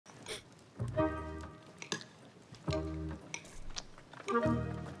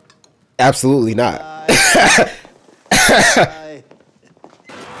Absolutely not.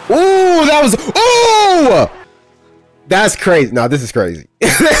 Ooh, that was, ooh! That's crazy. No, this is crazy.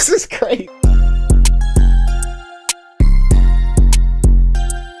 This is crazy.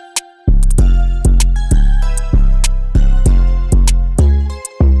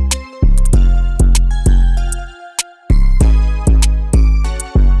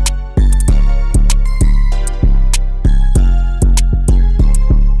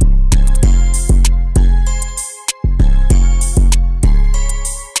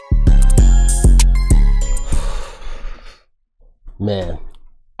 Man,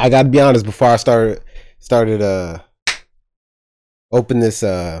 I gotta be honest, before I started open this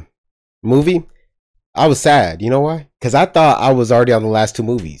movie, I was sad. You know why? Because I thought I was already on the last two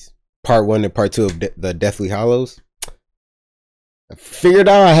movies, part 1 and part 2 of the Deathly Hallows. I figured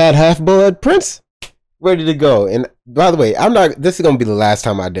out I had Half-Blood Prince ready to go. And by the way, this is gonna be the last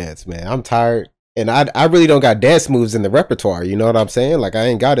time I dance, man. I'm tired, and I really don't got dance moves in the repertoire. You know what I'm saying? Like, I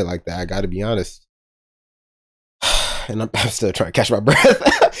ain't got it like that. I gotta be honest. And I'm still trying to catch my breath.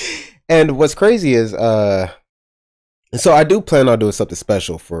 And what's crazy is, so I do plan on doing something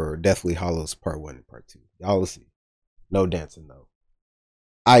special for Deathly Hallows Part 1 and Part 2. Y'all will see. No dancing though.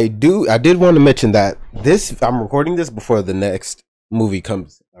 I did want to mention that I'm recording this before the next movie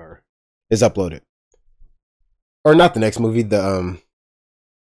comes or is uploaded. Or not the next movie, the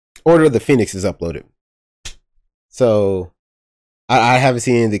Order of the Phoenix is uploaded. So I haven't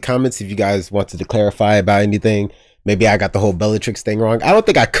seen any of the comments. If you guys wanted to clarify about anything, maybe I got the whole Bellatrix thing wrong. I don't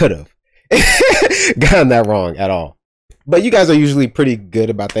think I could have gotten that wrong at all. But you guys are usually pretty good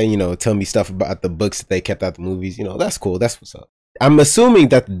about that, you know, tell me stuff about the books that they kept out the movies. You know, that's cool. That's what's up. I'm assuming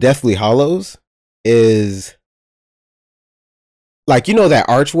that the Deathly Hallows is like, you know, that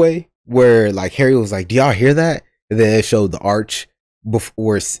archway where like Harry was like, do y'all hear that? And then it showed the arch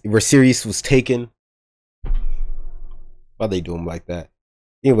before where Sirius was taken. Why they do him like that?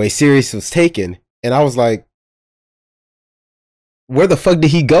 Anyway, Sirius was taken, and I was like, where the fuck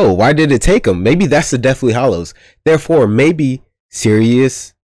did he go? Why did it take him? Maybe that's the Deathly Hallows. Therefore, maybe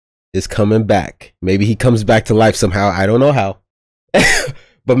Sirius is coming back. Maybe he comes back to life somehow. I don't know how.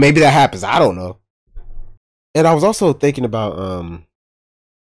 But maybe that happens. I don't know. And I was also thinking about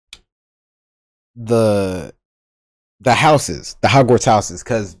the houses, the Hogwarts houses,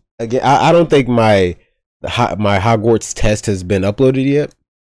 because again, I don't think my Hogwarts test has been uploaded yet.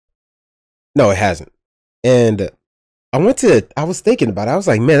 No, it hasn't. And I was thinking about it. I was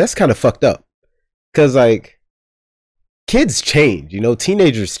like, man, that's kind of fucked up. Because, like, kids change, you know?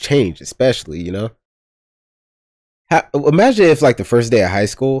 Teenagers change, especially, you know? Imagine if, like, the first day of high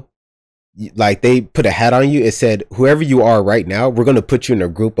school, like, they put a hat on you and said, whoever you are right now, we're going to put you in a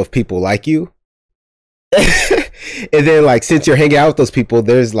group of people like you. And then, like, since you're hanging out with those people,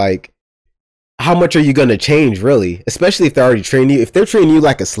 there's, like, how much are you going to change, really? Especially if they're already training you. If they're training you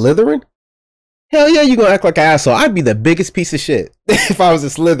like a Slytherin, hell yeah, you gonna act like an asshole. I'd be the biggest piece of shit if I was a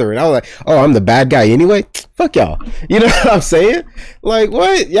Slytherin. I was like, oh, I'm the bad guy anyway. Fuck y'all. You know what I'm saying? Like,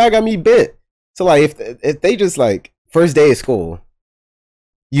 what? Y'all got me bit. So like, if they just like first day of school,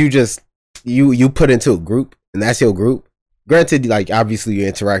 you just you put into a group and that's your group. Granted, like obviously you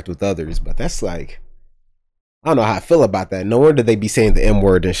interact with others, but that's like, I don't know how I feel about that. No wonder they be saying the M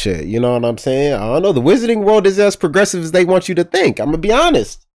word and shit. You know what I'm saying? I don't know. The wizarding world is as progressive as they want you to think. I'm gonna be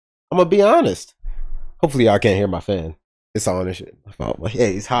honest. Hopefully y'all can't hear my fan. It's on and shit.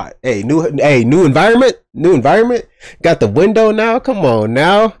 Hey, it's hot. Hey, new environment. New environment. Got the window now. Come on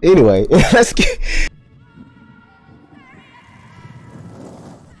now. Anyway, let's get.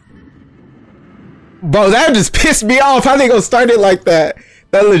 Bro, that just pissed me off. How they gonna start it like that?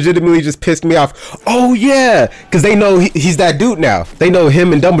 That legitimately just pissed me off. Oh yeah, because they know he's that dude now. They know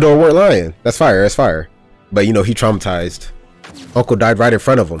him and Dumbledore weren't lying. That's fire. That's fire. But you know he traumatized. Uncle died right in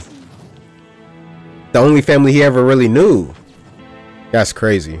front of him. The only family he ever really knew. That's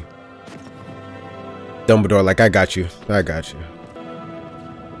crazy. Dumbledore, like, I got you. I got you.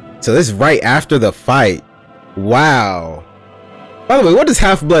 So this is right after the fight. Wow. By the way, what does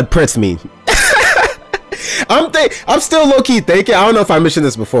Half-Blood Prince mean? I'm still low-key thinking, I don't know if I mentioned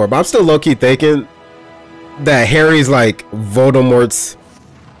this before, but I'm still low-key thinking that Harry's like Voldemort's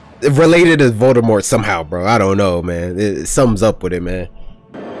related to Voldemort somehow, bro. I don't know, man. It sums up with it, man.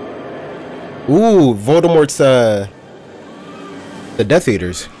 Ooh, Voldemort's the Death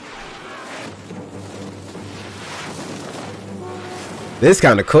Eaters. This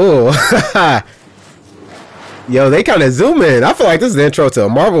kind of cool. Yo, they kind of zoom in. I feel like this is the intro to a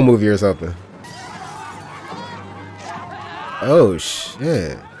Marvel movie or something. Oh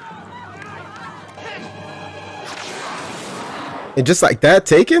shit. And just like that,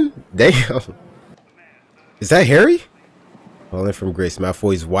 taken? Damn. Is that Harry? Calling from Grace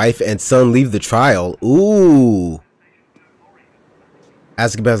Malfoy's wife and son leave the trial. Ooh.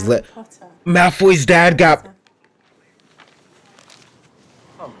 Azkaban's let Malfoy's dad got.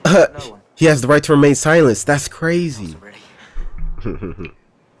 He has the right to remain silent. That's crazy.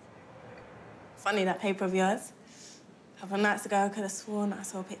 Funny, that paper of yours. A couple nights ago, I could have sworn I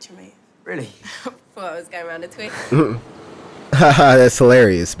saw a picture of it. Really? Thought I was going around a tweet. That's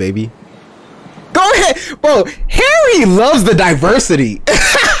hilarious, baby. Go ahead, bro. Harry loves the diversity.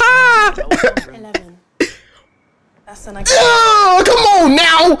 11. That's when I Oh, come on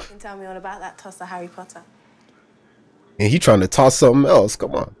now. You can tell me all about that toss of Harry Potter. And he trying to toss something else.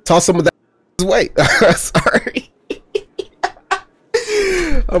 Come on, toss some of that weight. Sorry.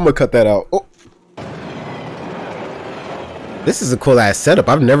 I'm gonna cut that out. Oh. This is a cool ass setup.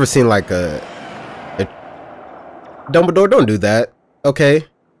 I've never seen like a Dumbledore. Don't do that. Okay,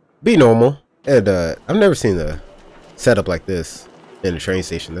 be normal. And I've never seen a setup like this in a train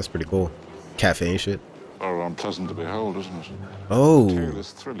station. That's pretty cool. Cafe and shit. Oh, unpleasant to behold, isn't it? Oh. The tale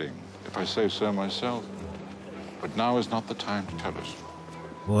is thrilling, if I say so myself. But now is not the time to tell it.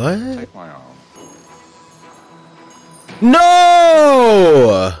 What? Take my arm.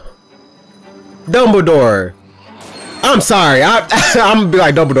 No! Dumbledore. I'm sorry. I'm gonna be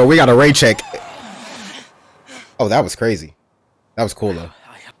like, Dumbledore, we got a rate check. Oh, that was crazy. That was cool though.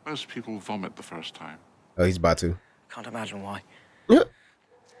 Most people vomit the first time. Oh, he's about to. Can't imagine why. Yeah.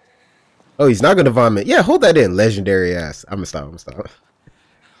 Oh, he's not gonna vomit. Yeah, hold that in, legendary ass. I'm gonna stop.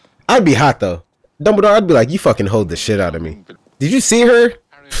 I'd be hot though. Dumbledore, I'd be like, you fucking hold the shit out of me. Did you see her? Harry,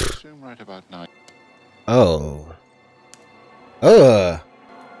 I assume right about now. Oh.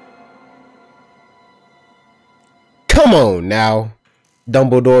 Come on now.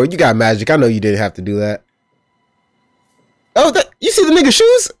 Dumbledore, you got magic. I know you didn't have to do that. Oh, you see the nigga's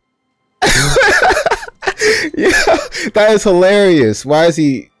shoes? Yeah, that is hilarious. Why is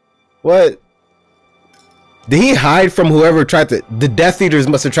he... What? Did he hide from whoever tried to... The Death Eaters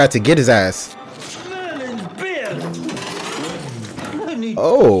must have tried to get his ass.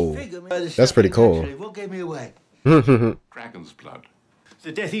 Oh. That's pretty cool. What gave me away? Dragon's blood.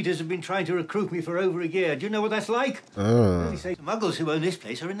 The Death Eaters have been trying to recruit me for over a year. Do you know what that's like? They say the muggles who own this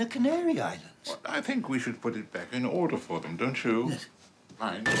place are in the Canary Islands. Well, I think we should put it back in order for them, don't you? Yes.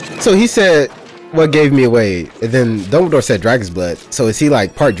 Fine. So he said, what gave me away? And then Dumbledore said dragon's blood. So is he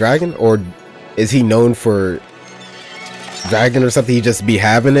like part dragon? Or is he known for dragon or something? He just be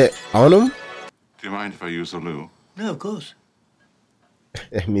having it on him? Do you mind if I use the loo? No, of course.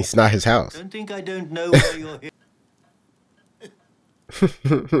 I mean, it's not his house. Don't think I don't know why you're here.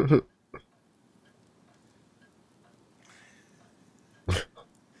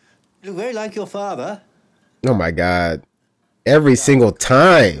 Look very like your father. Oh my god. Every single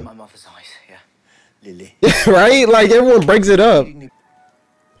time. My mother's eyes, yeah. Lily. Right? Like everyone brings it up. Wait,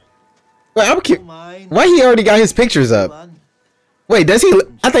 I'm curious. Why he already got his pictures up? Wait, does he?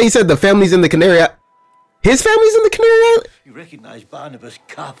 I thought he said the family's in the Canary Island. His family's in the Canary Island? You recognize Barnabas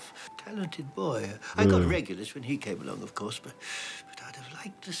Cuff. Talented boy. I got regulars when he came along, of course, but I'd have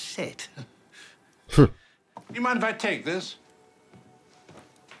liked to set. You mind if I take this?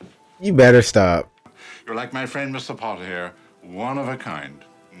 You better stop. You're like my friend Mr. Potter here. One of a kind.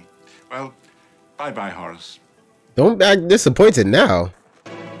 Well, bye-bye, Horace. Don't act disappointed now.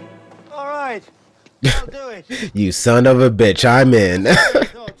 All right. I'll do it. You son of a bitch, I'm in.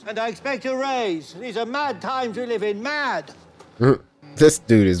 And I expect a raise. These are mad times we live in. Mad. This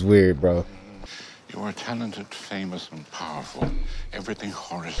dude is weird, bro. You are talented, famous, and powerful. Everything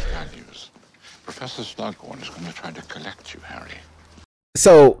Horace values. Professor Slughorn is going to try to collect you, Harry.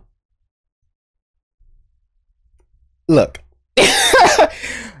 So, look.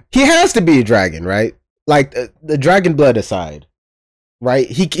 He has to be a dragon, right? Like, the dragon blood aside, right?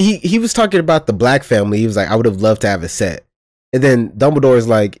 He was talking about the Black family. He was like, I would have loved to have a set. And then Dumbledore is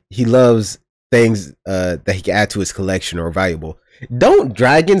like, he loves things that he can add to his collection or valuable. Don't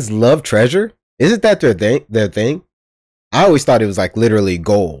dragons love treasure? Isn't that their thing? I always thought it was like literally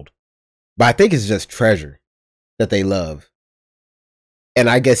gold. But I think it's just treasure that they love. And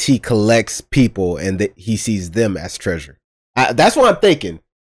I guess he collects people and that he sees them as treasure. That's what I'm thinking.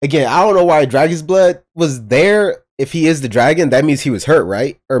 Again, I don't know why Dragon's Blood was there. If he is the dragon, that means he was hurt,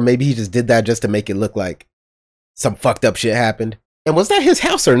 right? Or maybe he just did that just to make it look like some fucked up shit happened. And was that his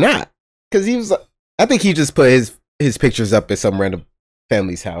house or not? Because he was, I think he just put his pictures up at some random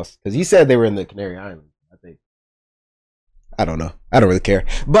family's house. Because he said they were in the Canary Islands, I think. I don't know. I don't really care.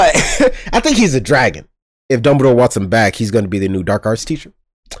 But I think he's a dragon. If Dumbledore wants him back, he's going to be the new dark arts teacher.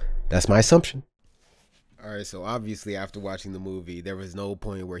 That's my assumption. All right, so obviously after watching the movie, there was no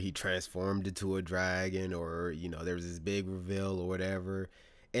point where he transformed into a dragon, or you know, there was this big reveal or whatever.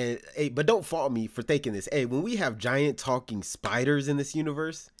 And hey, but don't fault me for thinking this. Hey, when we have giant talking spiders in this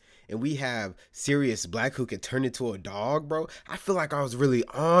universe, and we have Sirius Black who can turn into a dog, bro, I feel like I was really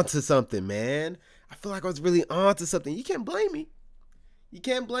onto something, man. I feel like I was really onto something. You can't blame me. You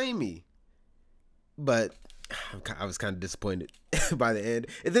can't blame me. But I was kind of disappointed by the end.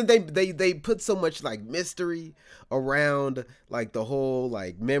 And then they put so much like mystery around like the whole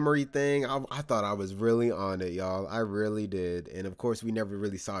like memory thing. I thought I was really on it, y'all. I really did. And of course, we never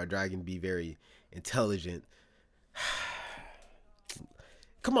really saw a dragon be very intelligent.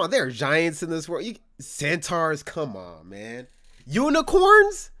 Come on, there are giants in this world. Centaurs, come on, man.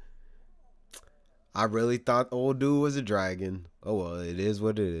 Unicorns? I really thought old dude was a dragon. Oh well, it is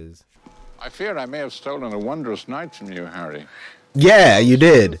what it is. I fear I may have stolen a wondrous night from you, Harry. Yeah, you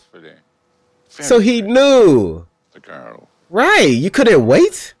did. So he knew. The girl. Right, you couldn't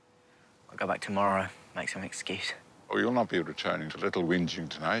wait? I'll go back tomorrow, make some excuse. Oh, you'll not be returning to Little Whinging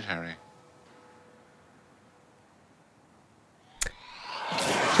tonight, Harry.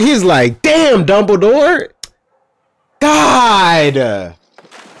 He's like, damn, Dumbledore. God.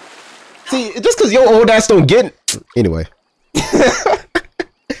 See, just because your old ass don't get it. Anyway.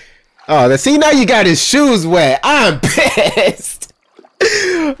 Oh, see, now you got his shoes wet. I'm pissed.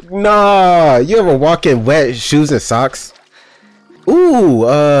 Nah, you ever walk in wet shoes and socks? Ooh,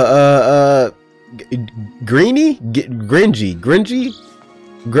 Gringy?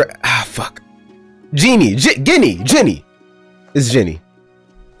 Fuck. Jenny. It's Jenny.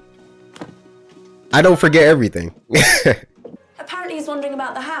 I don't forget everything. Apparently he's wandering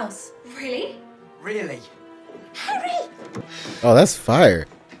about the house. Really? Really? Harry! Oh, that's fire.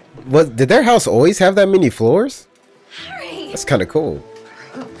 Did their house always have that many floors? Harry! That's kind of cool.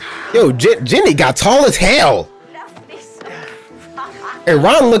 Yo, Jenny got tall as hell. Love this. And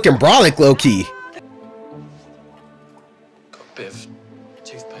Ron looking brolic low-key. Got a bit of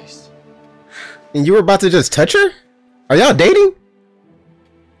toothpaste. And you were about to just touch her? Are y'all dating?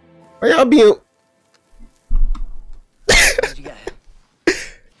 Are y'all being... Where'd you get it?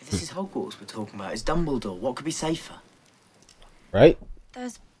 If this is Hogwarts we're talking about, it's Dumbledore. What could be safer? Right?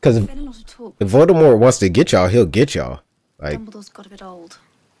 There's Because been a lot of talk. if Voldemort wants to get y'all, he'll get y'all. Like, Dumbledore's got a bit old.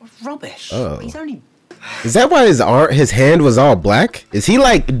 What rubbish. Oh. He's only... is that why his hand was all black? Is he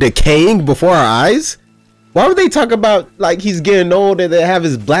like decaying before our eyes? Why would they talk about like he's getting old and they have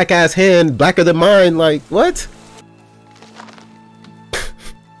his black ass hand blacker than mine? Like, what?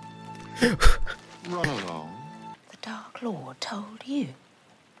 Run along. The Dark Lord told you.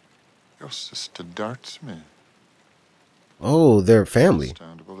 Your sister doubts me. Oh, they're family.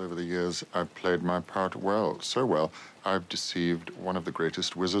 Understandable. Over the years, I've played my part well. So well, I've deceived one of the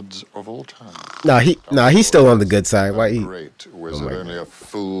greatest wizards of all time. He's still on the good side. Why A he? great wizard. Only a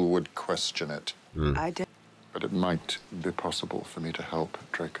fool would question it. I did. But it might be possible for me to help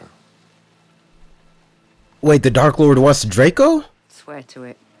Draco. Wait, the Dark Lord wants Draco? Swear to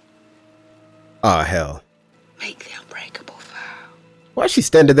it. Oh hell! Make the unbreakable vow. Why is she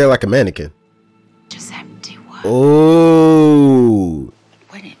standing there like a mannequin? Just empty words. Oh.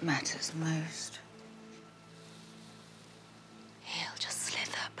 When it matters most, he'll just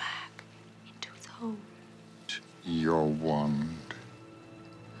slither back into his hole. Your wand.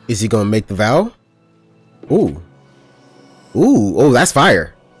 Is he gonna make the vow? Ooh. Oh, that's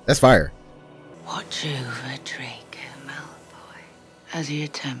fire. That's fire. Watch over Draco Malfoy as he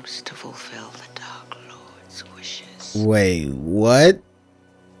attempts to fulfill the Dark Lord's wishes. Wait, what?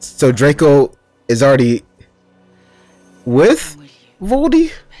 So Draco is already with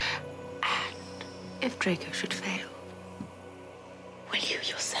Voldy? And if Draco should fail, will you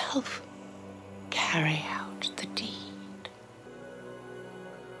yourself carry out the deed?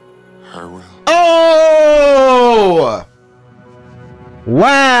 I will. Oh!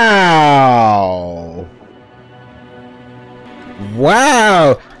 Wow!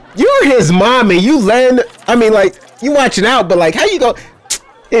 Wow! You're his mommy. You land. I mean, like, you watching out, but like, how you go?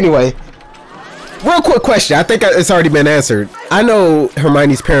 Anyway, real quick question. I think it's already been answered. I know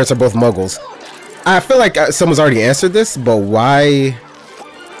Hermione's parents are both Muggles. I feel like someone's already answered this, but why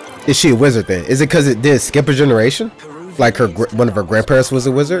is she a wizard then? Is it because it did skip a generation? Like one of her grandparents was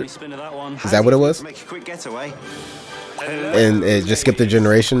a wizard? Is that what it was? Make a quick getaway. And it just skipped a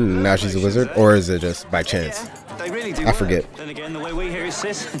generation and now she's a wizard? Or is it just by chance? They really do I work. forget. Then again, the way we hear it,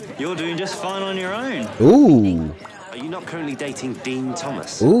 sis, you're doing just fine on your own. Ooh. Are you not currently dating Dean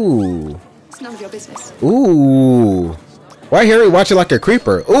Thomas? Ooh. It's none of your business. Ooh. Why Harry watching like a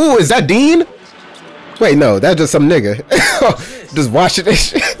creeper? Ooh, is that Dean? Wait, no, that's just some nigga. Just watching this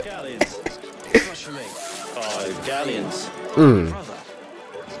shit. Brother.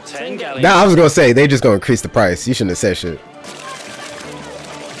 10 galleons. Nah, I was gonna say they just gonna increase the price. You shouldn't have said shit.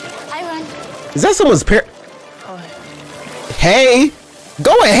 I run. Is that someone's parent? Hey,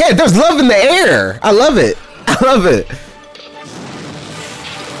 go ahead. There's love in the air. I love it. I love it.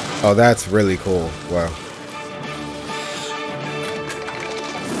 Oh, that's really cool. Wow.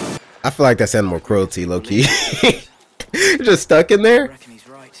 I feel like that's animal cruelty, low key. Just stuck in there, reckon he's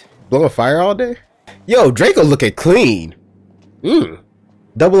right. blowing fire all day. Yo, Draco looking clean.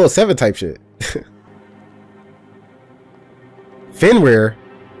 007 type shit. Fenrir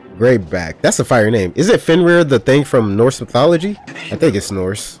Greyback. That's a fire name. Is it Fenrir the thing from Norse mythology? I think it's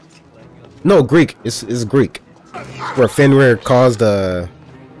Norse. No, Greek. It's Greek. Where Fenrir caused Didn't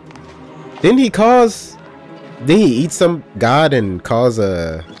he eat some god and cause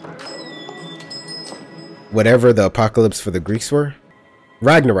whatever the apocalypse for the Greeks were?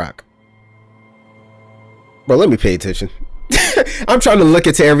 Ragnarok. Bro, let me pay attention. I'm trying to look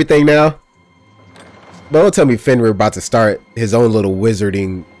into everything now. But don't tell me Fenrir about to start his own little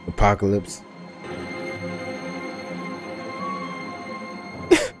wizarding apocalypse.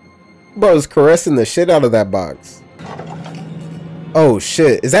 Bro's caressing the shit out of that box. Oh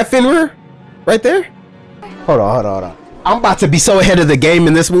shit. Is that Fenrir? Right there? Hold on. I'm about to be so ahead of the game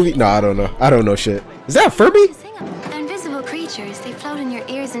in this movie. No, I don't know. I don't know shit. Is that Furby? They're invisible creatures. They float in your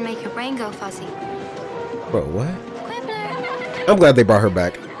ears and make your brain go fuzzy. Bro, what? Quibbler. I'm glad they brought her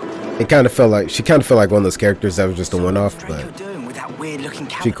back. She kind of felt like one of those characters that was just a one-off, What are you but doing with that weird looking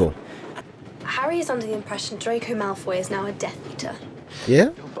cat? she cool. Harry is under the impression Draco Malfoy is now a Death Eater. Yeah?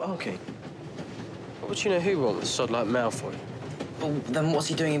 You're bulky. What would you know who wants a sod like Malfoy? Well, then what's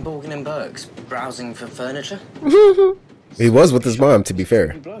he doing in Borgin and Burke's? Browsing for furniture? He was with his mom, to be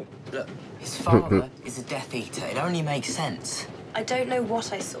fair. Bloke. Look, his father is a Death Eater. It only makes sense. I don't know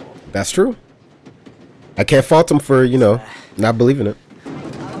what I saw. That's true. I can't fault him for, not believing it.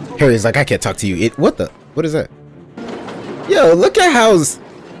 Harry's like, I can't talk to you. What is that? Yo, look at how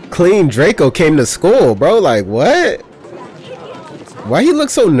clean Draco came to school, bro. Like, what? Why he look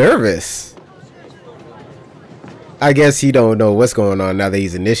so nervous? I guess he don't know what's going on now that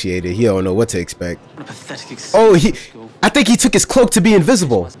he's initiated. He don't know what to expect. What a pathetic Oh, I think he took his cloak to be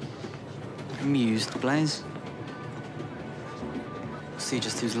invisible. Amused, Blaze. See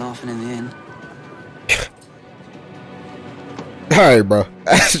just who's laughing in the end. Alright, bro.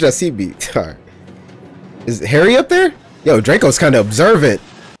 That's just he beat. Alright. Is Harry up there? Yo, Draco's kind of observant.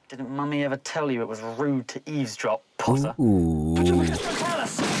 Didn't Mummy ever tell you it was rude to eavesdrop, Potter? Ooh.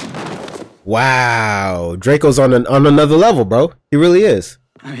 Wow. Draco's on another level, bro. He really is.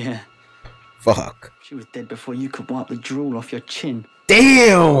 Oh, yeah. Fuck. She was dead before you could wipe the drool off your chin.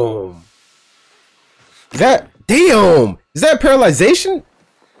 Damn. Is that paralyzation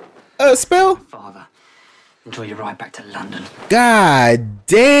spell? Father, enjoy your ride back to London. God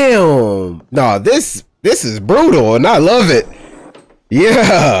damn. No, this is brutal and I love it.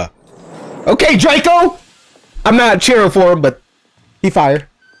 Yeah. Okay, Draco. I'm not cheering for him, but he fire.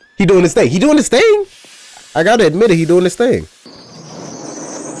 He doing his thing. I gotta admit it, he doing his thing.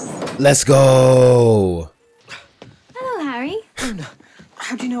 Let's go. Hello, Harry. Oh, no.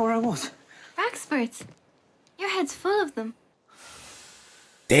 How do you know where I was? Experts. Your head's full of them.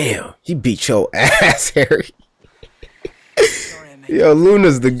 Damn, he beat your ass, Harry. Sorry, I made Yo,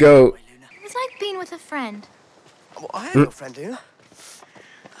 Luna's the GOAT. It was like being with a friend. Well, I am your friend, Luna.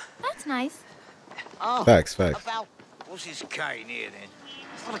 That's nice. Oh, Facts. about... What's his cane here, then?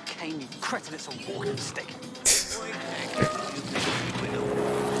 It's not a cane, you cretin, it's a walking stick.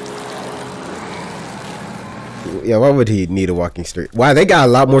 Yeah, why would he need a walking stick? Wow, they got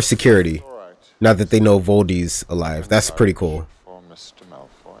a lot more security now that they know Voldy's alive. That's pretty cool. For Mr.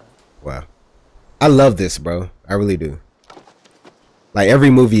 Malfoy. Wow. I love this, bro. I really do. Like,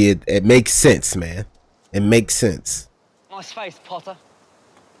 every movie, it makes sense, man. It makes sense. Nice face, Potter.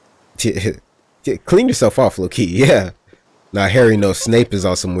 Clean yourself off, low-key. Yeah. Now, Harry knows Snape is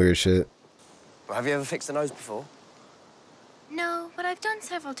on some weird shit. Well, have you ever fixed a nose before? No, but I've done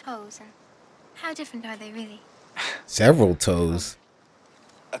several toes, and how different are they really? Several toes.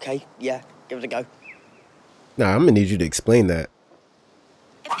 Okay, yeah, give it a go. Nah, I'm gonna need you to explain that.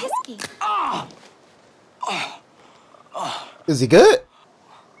 Episky. Is he good?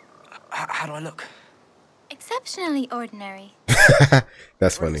 How do I look? Exceptionally ordinary.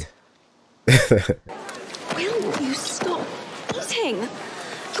 That's funny. Will you stop eating?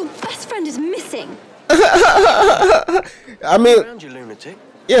 Your best friend is missing. I mean, Around, you lunatic.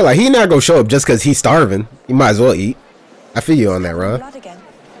 yeah, like, he not gonna show up just because he's starving. He might as well eat. I feel you on that, Ron. Blood again.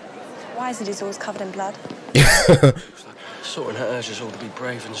 Why is it always covered in blood? Looks like sorting her urges all to be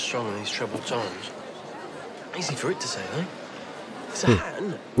brave and strong in these troubled times. Easy for it to say, eh? It's a hat,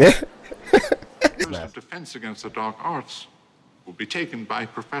 isn't it? Yeah. Of defense against the dark arts will be taken by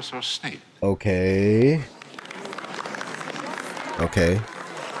Professor Snape. Okay. Okay.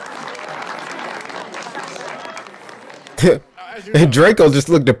 And Draco just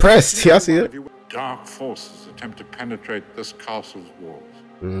looked depressed. Y'all see it? Dark forces attempt to penetrate this castle's walls.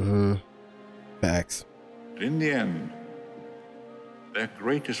 Mm-hmm. Facts. But in the end, their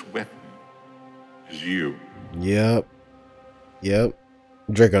greatest weapon is you. Yep. Yep.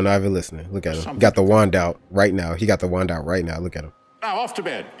 Draco not even listening. Look at him. He got the wand out right now. He got the wand out right now. Look at him. Now off to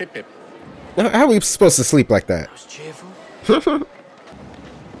bed. Hip hip. How are we supposed to sleep like that? That was cheerful.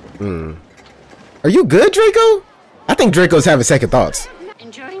 Are you good, Draco? I think Draco's having second thoughts.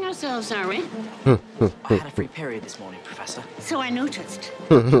 Enjoying ourselves, are we? I had a free period this morning, Professor. So I noticed.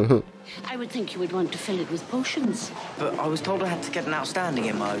 I would think you would want to fill it with potions. But I was told I had to get an outstanding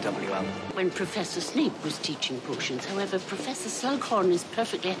in my OWL. When Professor Snape was teaching potions, however, Professor Slughorn is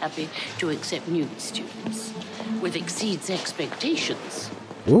perfectly happy to accept new students, with exceeds expectations.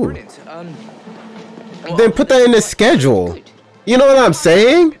 Ooh. Brilliant. Then put that in the schedule. You know what I'm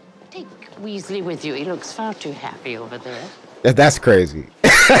saying? Take Weasley with you. He looks far too happy over there. That's crazy.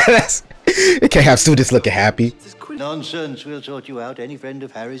 You can't have students looking happy. Nonsense. We'll sort you out. Any friend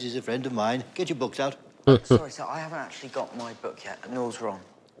of Harry's is a friend of mine. Get your books out. Sorry, sir, I haven't actually got my book yet. Noel's wrong.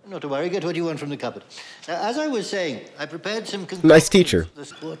 Not to worry. Get what you want from the cupboard. Now, as I was saying, I prepared some... Nice teacher.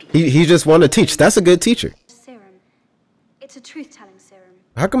 He just want to teach. That's a good teacher. Serum. It's a truth-telling serum.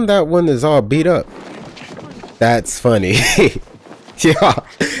 How come that one is all beat up? That's funny.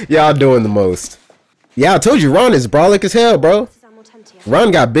 Y'all doing the most. Yeah, I told you Ron is brolic as hell, bro.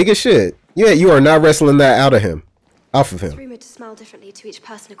 Ron got big as shit. Yeah, you are not wrestling that out of him. Off of It's him. rumored to smell differently to each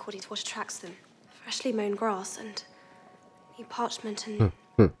person according to what attracts them. Freshly mown grass and new parchment and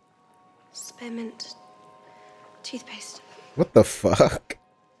spearmint toothpaste. What the fuck?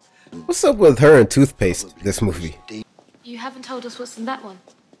 What's up with her and toothpaste this movie? You haven't told us what's in that one.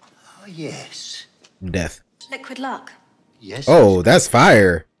 Oh, yes. Death. Liquid luck. Yes. Oh, that's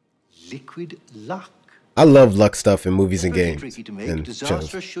fire. Liquid luck. I love luck stuff in movies and Very games. tricky to make. And Disastrous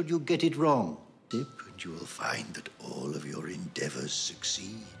shows. should you get it wrong. And you will find that all of your endeavors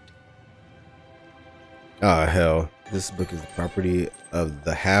succeed. Oh, hell. This book is the property of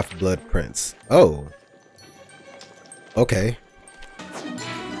the Half-Blood Prince. Oh. Okay.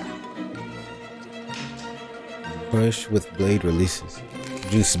 Push with blade releases.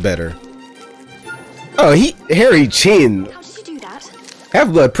 Juice better. Oh, Harry Chin. How did you do that?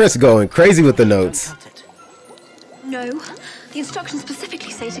 Half-Blood Prince going crazy with the notes. Cut it. No. The instructions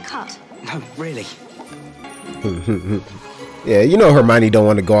specifically say to cut. No, really. Yeah, you know Hermione don't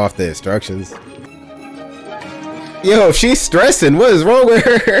want to go off the instructions. Yo, she's stressing. What is wrong with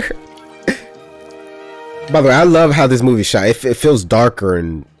her? By the way, I love how this movie's shot. It feels darker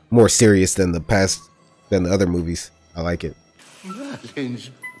and more serious than the other movies. I like it. Merlin's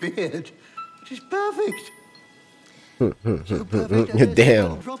beard. It is perfect. So perfect as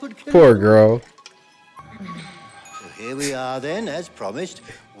Damn. a dropped Poor girl. So here we are then, as promised.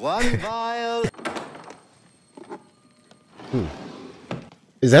 One vial.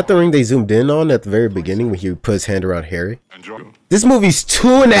 Is that the ring they zoomed in on at the very beginning when he put his hand around Harry? Enjoy. This movie's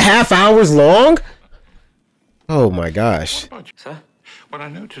 2.5 hours long? Oh my gosh. What about you? Sir? Well, I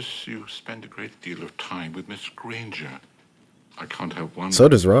notice you spend a great deal of time with Miss Granger. I can't help wondering. So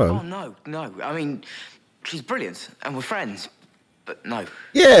does Oh, Ron. no. I mean, she's brilliant, and we're friends. But no.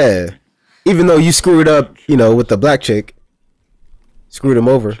 Yeah. Even though you screwed up, you know, with the black chick. Screwed him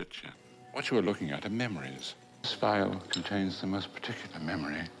over. Chit-chat. What you are looking at are memories. This vial contains the most particular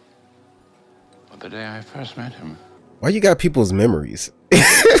memory of the day I first met him. Why you got people's memories?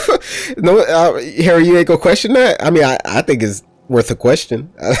 No, Harry, you ain't gonna question that? I mean, I think it's worth a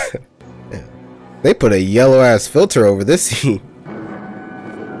question. They put a yellow ass filter over this scene.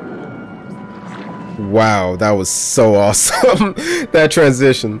 Wow, that was so awesome. That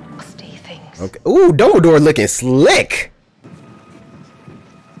transition. Okay. Ooh, Dumbledore looking slick.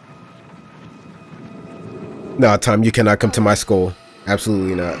 No, Tom, you cannot come to my school.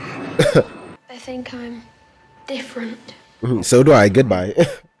 Absolutely not. I think I'm different. So do I. Goodbye.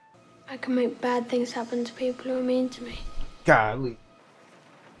 I can make bad things happen to people who are mean to me. Golly.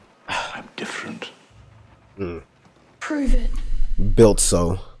 I'm different. Prove it. Built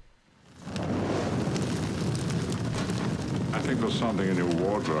so. I think there's something in your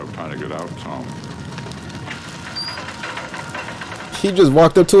wardrobe trying to get out, Tom. He just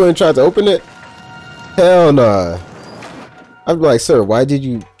walked up to it and tried to open it? Hell nah. I'd be like, sir, why did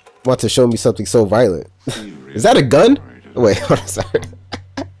you want to show me something so violent? Is that a gun? Wait, hold on, sorry.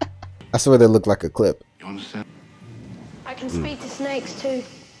 I swear that looked like a clip. You said. I can speak to snakes too.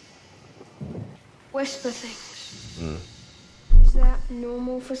 Whisper things. Is that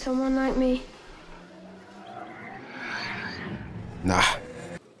normal for someone like me? Nah.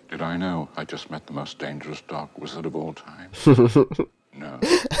 Did I know I just met the most dangerous dark wizard of all time? No.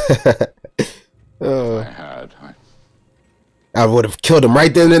 If I had, I would have killed him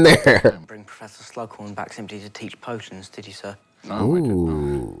right then and there. Bring Professor Slughorn back simply to teach potions, did you, sir? No, I did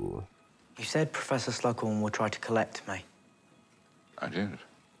not. You said Professor Slughorn would try to collect me. I did.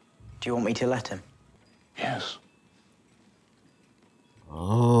 Do you want me to let him? Yes.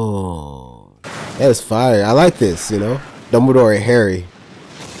 Oh. That's fire. I like this, you know? Dumbledore and Harry.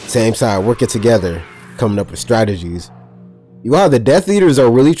 Same side, working together, coming up with strategies. Wow, the Death Eaters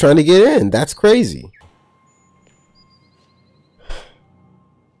are really trying to get in. That's crazy.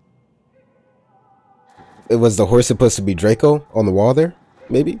 It was the horse supposed to be Draco on the wall there?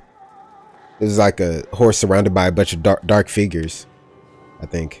 Maybe? It was like a horse surrounded by a bunch of dark figures, I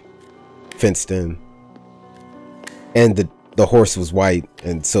think. Fenced in. And the horse was white,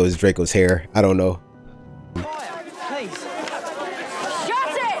 and so is Draco's hair. I don't know. Please.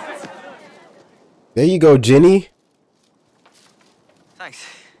 Shut it! There you go, Jenny. Thanks.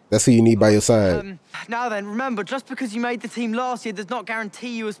 That's who you need by your side. Now then, remember, just because you made the team last year does not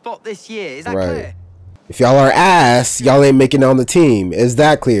guarantee you a spot this year. Is that Right. clear? If y'all are ass, y'all ain't making it on the team. Is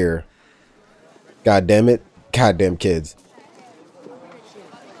that clear? God damn it. Goddamn kids.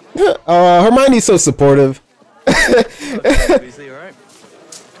 Hermione's so supportive. Weasley, all right?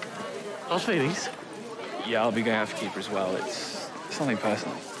 Lost feelings? Yeah, I'll be going after keeper as well. It's something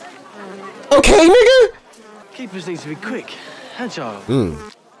personal. Okay, nigga. Keepers need to be quick, agile.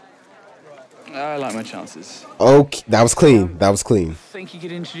 I like my chances. Okay, that was clean. That was clean. Think you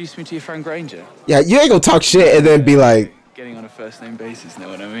could introduce me to your friend Granger? Yeah, you ain't gonna talk shit and then be like, Getting on a first name basis, know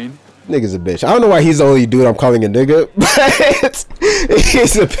what I mean? nigga's a bitch. I don't know why he's the only dude I'm calling a nigga, but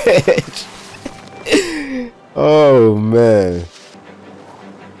he's a bitch. Oh, man.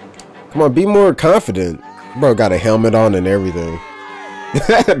 Come on, be more confident. Bro got a helmet on and everything.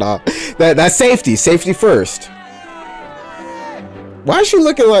 Nah, that's safety. Safety first. Why is she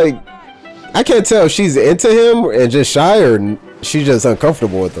looking like... I can't tell if she's into him and just shy or she's just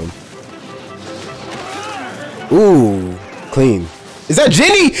uncomfortable with him. Ooh, clean. Is that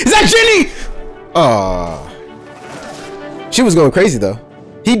Jenny? Is that Jenny? She was going crazy though.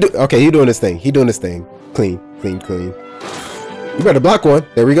 Okay, he doing his thing. He doing his thing. Clean, clean, clean. You better block one.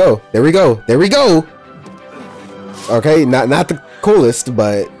 There we go. There we go. There we go. Okay, not the coolest,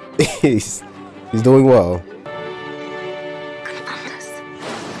 but he's doing well.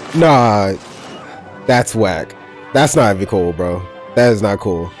 Nah, that's whack. That's not even cool, bro. That is not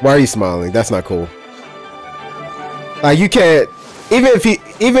cool. Why are you smiling? That's not cool. Like, you can't, even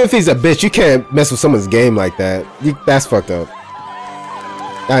if he's a bitch, you can't mess with someone's game like that. That's fucked up.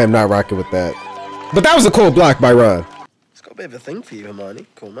 I am not rocking with that. But that was a cool block by Ron. It's got a bit of a thing for you, Hermione.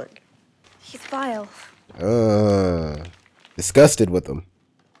 Cormac. He's vile. Disgusted with him.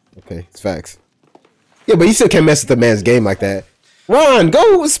 Okay, it's facts. Yeah, but you still can't mess with the man's game like that. Ron,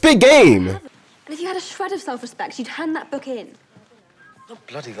 go spit game. And if you had a shred of self-respect, you'd hand that book in. Not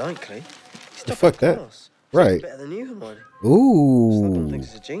bloody likely. Yeah, fuck that. Right. Better than you, Hermione. Ooh. Slughorn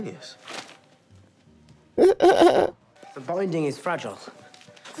thinks he's a genius. The binding is fragile.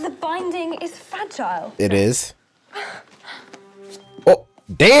 The binding is fragile. It is. Oh,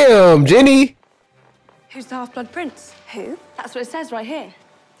 damn, Jenny. Who's the Half-Blood Prince? Who? That's what it says right here.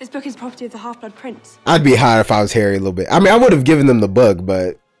 This book is property of the Half-Blood Prince. I'd be high if I was Harry a little bit. I mean, I would have given them the bug,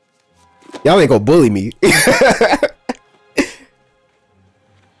 but y'all ain't gonna bully me.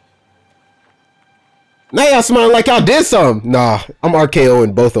 Now y'all smiling like y'all did something. Nah, I'm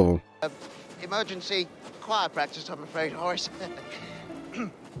RKOing both of them. Emergency choir practice, I'm afraid, Horace.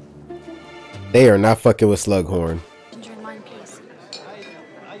 They are not fucking with Slughorn. Mine, please.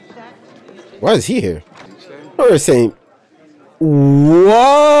 Why is he here? Horace ain't. Whoa!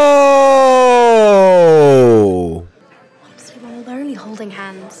 Honestly, well, they're only holding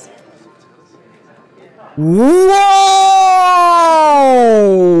hands. Whoa!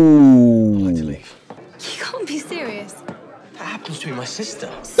 I'd like to leave. You can't be serious. That happens to be my sister.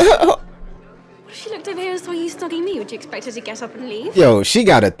 What if she looked over here and saw you snogging me? Would you expect her to get up and leave? Yo, she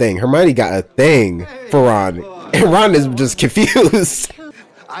got a thing. Hermione got a thing for Ron. And Ron is just confused.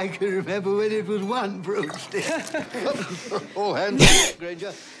 I can remember when it was one broomstick. All hands on deck,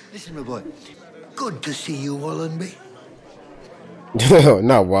 Granger. Listen, my boy. Good to see you, Wallenby.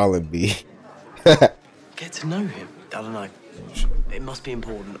 Not Wallaby. Get to know him. I don't know. It must be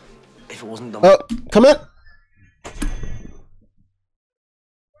important. If it wasn't done. Oh, come in.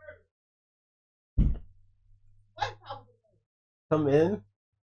 Come in. What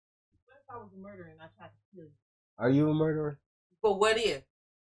if I was a murderer and I tried to kill you? Are you a murderer? But what if?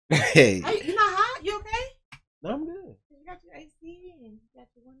 Hey. Hey, you not hot? You okay? No, I'm good. You got your AC and you got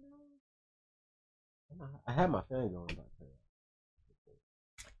your window. I had my fan going back there.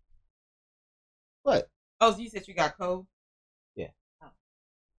 What? Oh, so you said you got cold? Yeah. Oh.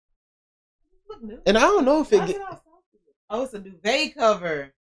 Look new. And I don't know if it get. Oh, it's a duvet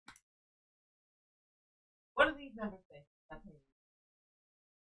cover. What do these numbers say?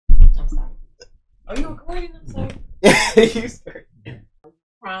 I'm sorry. Are you recording? I'm sorry. You sorry.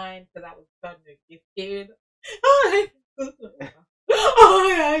 Crying because I was starting to get scared. Oh, I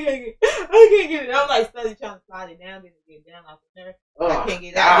can't get it. I'm like study trying to slide it down, then get down off the nerve. I can't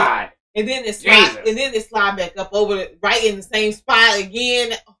get it out. And then it slide back up over right in the same spot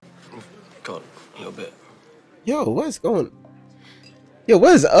again. Got a little bit. Yo, what's going? Yo,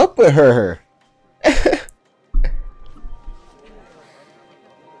 what is up with her?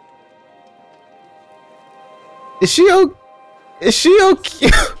 Is she okay? Is she okay?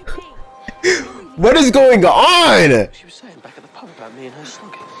 What is going on? She was saying back at the pub about me and her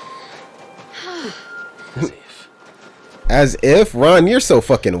slugging. As if? Ron, you're so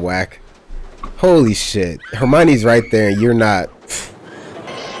fucking whack. Holy shit. Hermione's right there and you're not.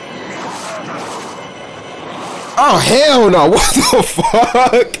 Oh, hell no. What the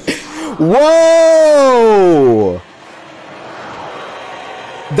fuck? Whoa.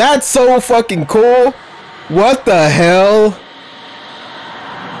 That's so fucking cool. What the hell?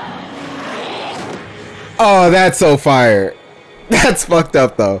 Oh, that's so fire. That's fucked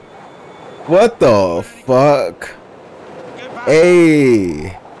up though. What the fuck?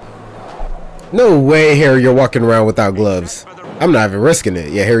 Hey. No way, Harry, you're walking around without gloves. I'm not even risking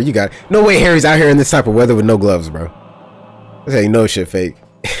it. Yeah, Harry, you got it. No way Harry's out here in this type of weather with no gloves, bro. This ain't no shit fake.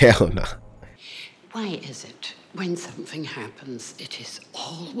 Hell no. Why is it when something happens, it is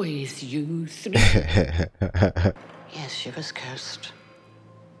always you three? Yes, she was cursed.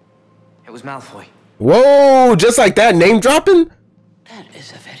 It was Malfoy. Whoa, just like that, name dropping? That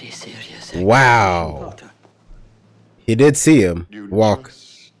is a very serious Wow. He did see him walk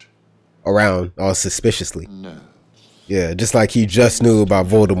around all suspiciously. No. Yeah, just like he just knew about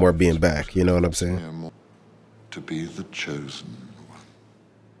Voldemort being back. You know what I'm saying? To be the chosen one.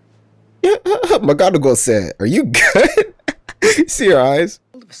 Yeah, McGonagall said, "Are you good?" You see her eyes?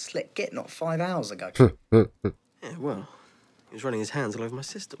 A slick git not 5 hours ago. Yeah, well, he was running his hands all over my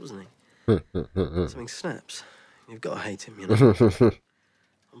sister, wasn't he? Something snaps. You've got to hate him, you know.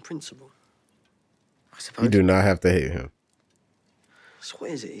 On principle. I suppose. You do not have to hate him. So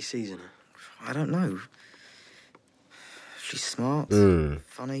what is it he sees in her? I don't know. She's smart,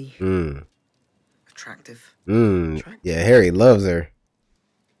 funny, attractive. Yeah, Harry loves her.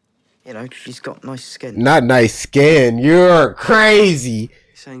 You know, she's got nice skin. Not nice skin. You're crazy.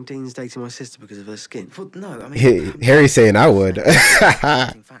 You're saying Dean's dating my sister because of her skin? Well, no, I mean... Harry's saying I would.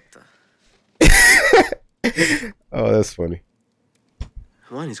 Oh, that's funny.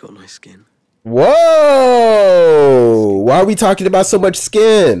 Hermione's got nice skin. Whoa! Why are we talking about so much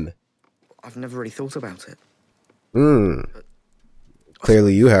skin? I've never really thought about it.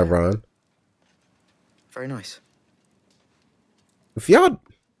 Clearly you have, Ron. Very nice. If y'all...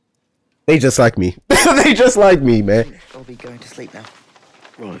 They just like me. They just like me, man. I'll be going to sleep now.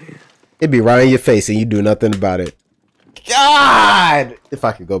 Right. It'd be right in your face and you do nothing about it. God! If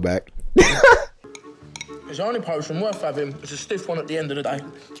I could go back. It's the only potion worth having. It's a stiff one at the end of the day.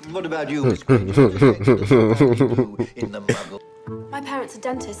 What about you, Miss Granger? My parents are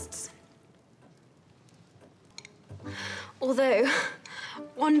dentists. Although,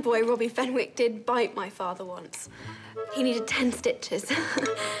 one boy, Robbie Fenwick, did bite my father once. He needed 10 stitches.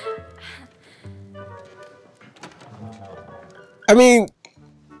 I mean...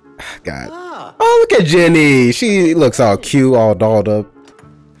 God. Oh, look at Jenny. She looks all cute, all dolled up.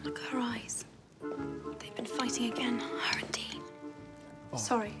 Look at her eyes. They've been fighting again, her and Dean.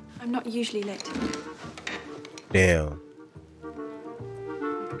 Sorry, I'm not usually late. Damn.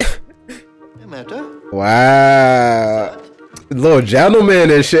 No matter. Wow. Little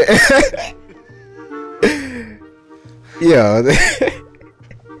gentleman and shit. Yo.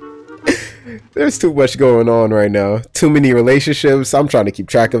 There's too much going on right now. Too many relationships. I'm trying to keep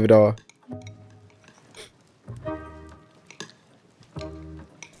track of it all.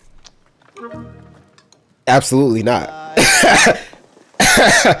 Absolutely not.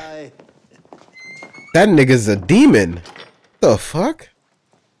 That nigga's a demon. The fuck?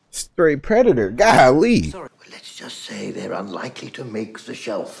 Straight predator. Golly. Let's just say they're unlikely to make the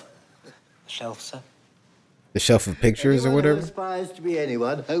shelf. The shelf, sir? The shelf of pictures or whatever. Who aspires to be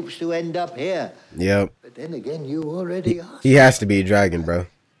anyone hopes to end up here. Yep. But then again, you already are. He has to be a dragon, bro.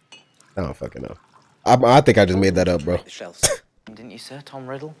 I don't fucking know. I think I just made that up, bro. The shelves. Didn't you, sir, Tom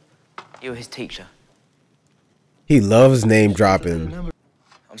Riddle? You were his teacher. He loves name dropping.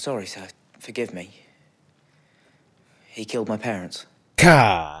 I'm sorry, sir. Forgive me. He killed my parents.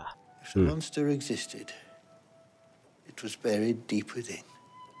 Ka. If the monster existed, it was buried deep within.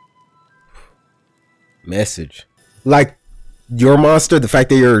 Message. Like your monster, the fact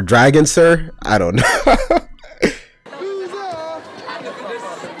that you're a dragon, sir? I don't know.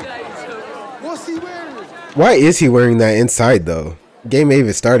 What's he wearing? Why is he wearing that inside though? Game ain't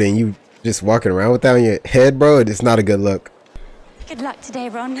even started and you just walking around with that on your head, bro? It's not a good look. Good luck today,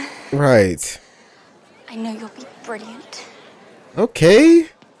 Ron. Right. I know you'll be brilliant. Okay.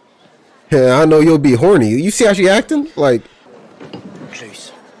 Yeah, I know you'll be horny. You see how she acting? Like,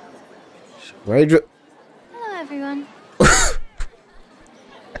 Juice. right? Hello, everyone. You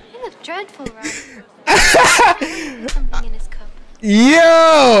look dreadful, Ron. Something in his cup.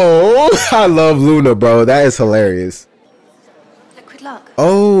 Yo! I love Luna, bro. That is hilarious. Liquid luck.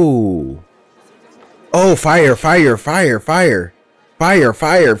 Oh. Oh, fire, fire, fire, fire. Fire,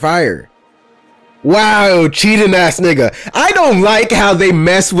 fire, fire. Wow, cheating ass nigga. I don't like how they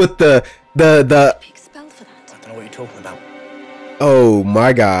mess with the Big spell for that. I don't know what you're talking about. Oh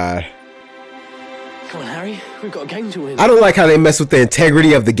my god. Come on, Harry. We've got a game to win. I don't like how they mess with the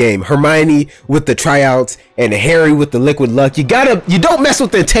integrity of the game. Hermione with the tryouts and Harry with the liquid luck. You don't mess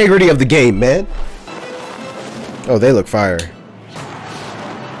with the integrity of the game, man. Oh, they look fire.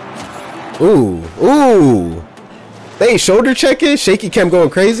 Ooh, ooh. They ain't shoulder checking. Shaky cam going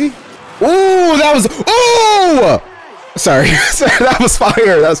crazy. Ooh, that was, ooh. Sorry, sorry, that was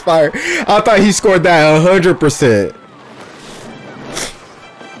fire. That was fire. I thought he scored that 100%.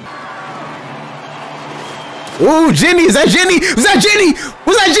 Ooh, Jenny, is that Jenny? Was that Jenny?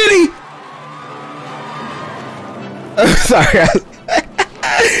 Was that Jenny?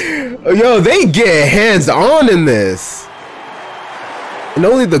 Sorry. Yo, they get hands on in this. And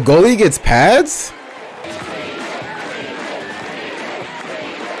only the goalie gets pads?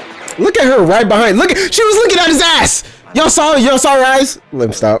 Look at her right behind. Look at, she was looking at his ass. Y'all saw her eyes? Let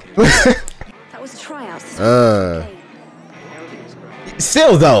me stop. That was tryouts.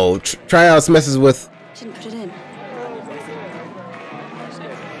 Still though, tryouts messes with. Didn't put it in.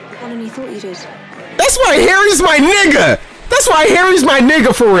 One and you thought you did. That's why Harry's my nigga. That's why Harry's my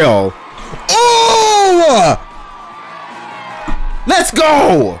nigga for real. Oh! Let's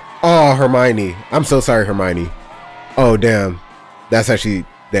go! Oh, Hermione. I'm so sorry, Hermione. Oh, damn. That's actually,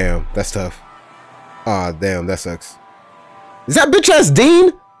 damn, that's tough. Ah, damn, that sucks. Is that bitch ass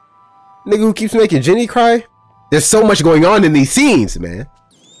Dean? Nigga who keeps making Ginny cry? There's so much going on in these scenes, man.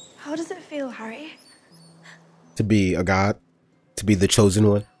 How does it feel, Harry, To be a god. To be the chosen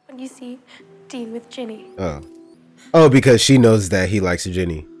one. when you see Dean with Ginny? Oh. Oh, because she knows that he likes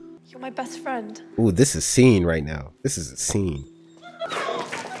Ginny. You're my best friend. Ooh, this is scene right now. This is a scene.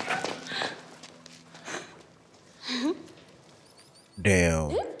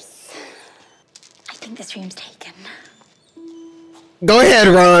 Damn. Oops. I think this room's taken. Go ahead,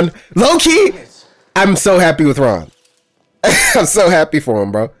 Ron. Low key, I'm so happy with Ron. I'm so happy for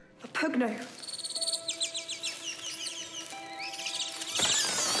him, bro. A pugno.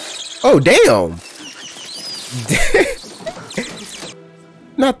 Oh, damn.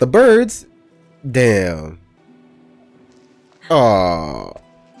 Not the birds. Damn. Oh,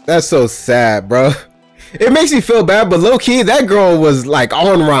 that's so sad, bro. It makes me feel bad, but low key, that girl was like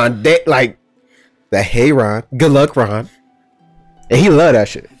on Ron. Like, the hey, Ron. Good luck, Ron. And he loved that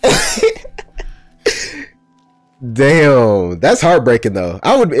shit. Damn, that's heartbreaking though.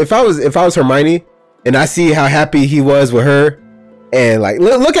 I would if I was Hermione and I see how happy he was with her, and like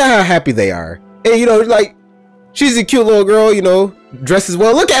look at how happy they are. And you know, like she's a cute little girl, you know, dresses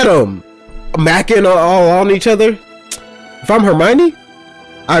well. Look at them, macking all on each other. If I'm Hermione,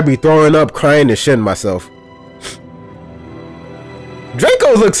 I'd be throwing up, crying, and shitting myself.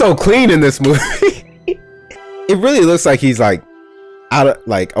 Draco looks so clean in this movie. It really looks like he's like out of,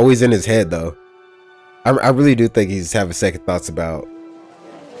 like always in his head though. I really do think he's having second thoughts about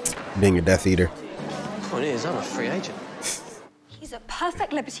being a Death Eater. Point is, I'm a free agent. He's at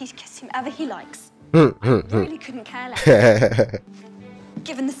perfect liberty to kiss whomever he likes. Really Really couldn't care less.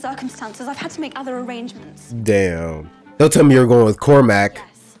 Given the circumstances, I've had to make other arrangements. Damn. Don't tell me you're going with Cormac.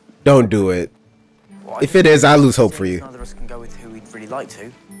 Yes. Don't do it. If it is, I lose hope for you. Neither of us can go with who we'd really like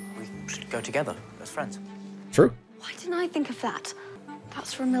to. We should go together as friends. True. Why didn't I think of that?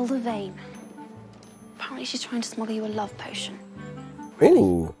 That's Romilda Vane. Apparently she's trying to smuggle you a love potion.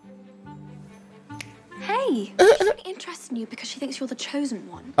 Ooh. Hey, Hey, she's really interested in you because she thinks you're the chosen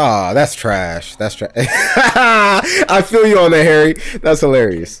one. Oh, that's trash. That's trash. I feel you on that, Harry. That's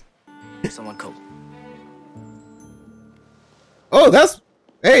hilarious. Someone cool. Oh, that's...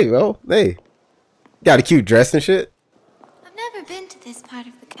 Hey, well, hey. Got a cute dress and shit. I've never been to this part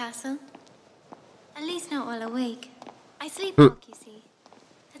of the castle. At least not while awake. I sleepwalk, you see.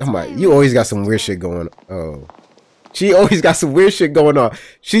 Oh my, you always got some weird shit going on. Oh. She always got some weird shit going on.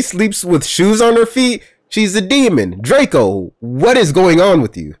 She sleeps with shoes on her feet. She's a demon. Draco, what is going on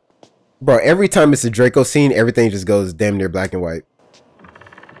with you? Bro, every time it's a Draco scene, everything just goes damn near black and white.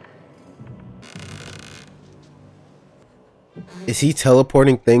 Is he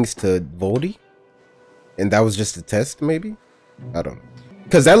teleporting things to Voldy? And that was just a test, maybe? I don't know.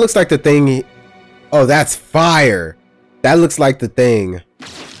 Because that looks like the thing... Oh, that's fire. That looks like the thing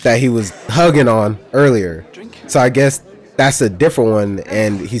that he was hugging on earlier. So I guess that's a different one,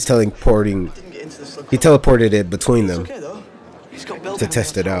 and he's teleporting. He teleported it between them to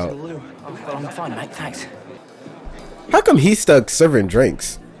test it out. I'm fine, mate. Thanks. How come he's stuck serving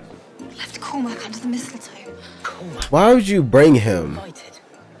drinks? Left Cormac under the mistletoe. Why would you bring him?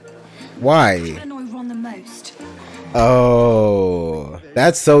 Why? It would annoy Ron the most. Oh,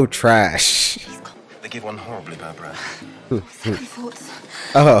 that's so trash. They give one horribly bad breath. Second thoughts.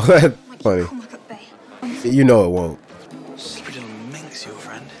 Oh, that's funny. You know it won't. Slippery little minx, your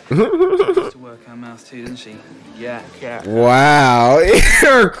friend. To work our mouth too, doesn't she? Yeah. Wow,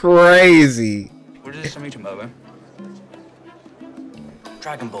 you're crazy. What is this I'm eating, Bobo?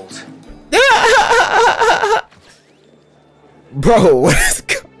 Dragon Balls. Bro,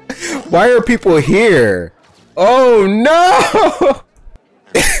 why are people here? Oh no!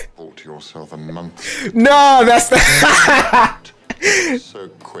 Bought yourself a month. No, that's the So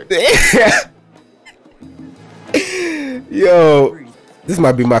quick. Yo, this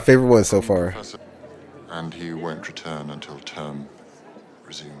might be my favorite one so far. And he won't return until term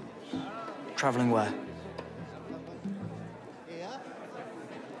resumes. Travelling where?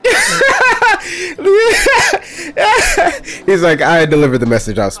 He's like, I delivered the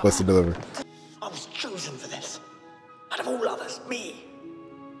message I was supposed to deliver. I was chosen for this. Out of all others, me.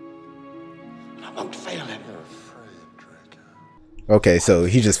 And I won't fail him. Okay, so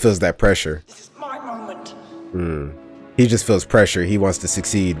he just feels that pressure. This is my moment. He just feels pressure. He wants to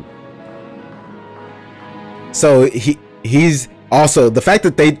succeed. So he's also, the fact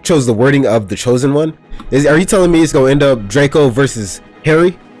that they chose the wording of the chosen one is, are you telling me it's gonna end up Draco versus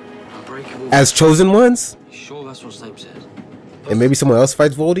Harry as chosen ones? Sure, that's what Snape said. And maybe someone else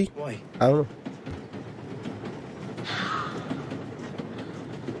fights Voldy? Why? I don't know.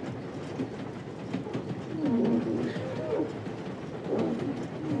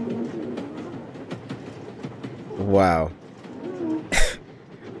 Wow.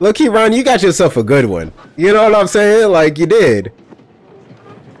 Look, Ron, you got yourself a good one. You know what I'm saying? Like, you did.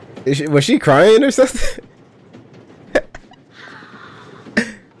 Was she crying or something?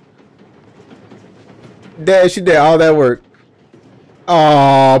 Dad, she did all that work.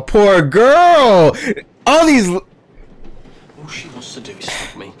 Oh, poor girl. All these... All she wants to do is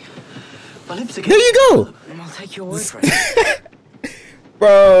stop me. My lips are There you go. I'll take your word for it.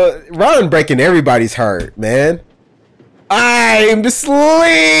 Bro, Ron breaking everybody's heart, man. I'm asleep.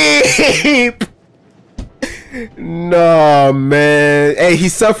 No, man. Hey, he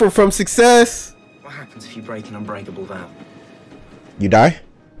suffered from success. What happens if you break an unbreakable vow? You die?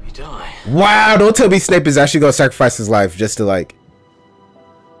 You die. Wow, don't tell me Snape is actually gonna sacrifice his life just to like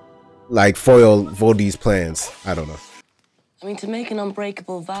foil Voldy's plans. I don't know. I mean, to make an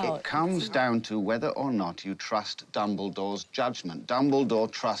unbreakable vow... It comes down to whether or not you trust Dumbledore's judgment. Dumbledore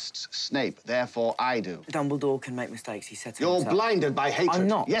trusts Snape, therefore I do. Dumbledore can make mistakes, he said to You're himself. blinded by hatred. I'm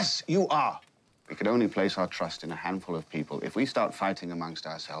not. Yes, you are. We can only place our trust in a handful of people. If we start fighting amongst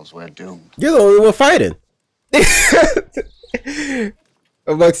ourselves, we're doomed. You're the only one fighting.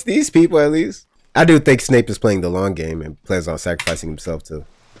 Amongst these people, at least. I do think Snape is playing the long game and plans on sacrificing himself to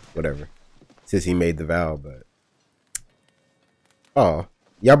whatever, since he made the vow, but... Oh,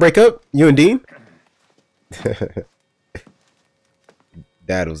 y'all break up? You and Dean?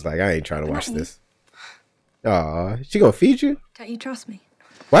 Dad was like, I ain't trying to watch this. Aw, she gonna feed you? Don't you trust me?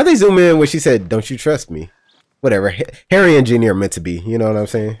 Why'd they zoom in when she said, don't you trust me? Whatever. Harry and Ginny are meant to be. You know what I'm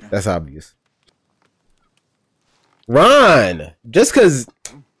saying? That's obvious. Ron! Just cause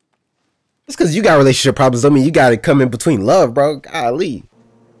you got relationship problems don't mean you gotta come in between love, bro. Golly.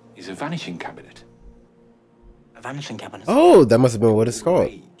 He's a vanishing cabinet. A vanishing cabinet. Oh, that must have been what it's called.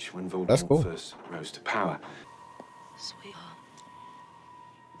 When Voldemort That's cool. first rose to power. Sweetheart.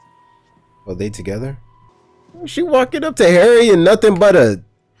 Are they together? She walking up to Harry and nothing but a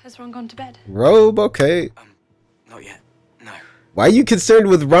Has Ron gone to bed? Robe, okay. Not yet. No. Why are you concerned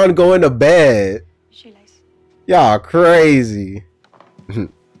with Ron going to bed? Shoelace. Y'all crazy.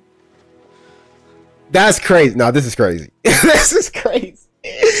 That's crazy. No, this is crazy. This is crazy.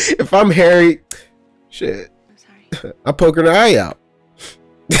 If I'm Harry, shit. I'm sorry. I'm poking her eye out.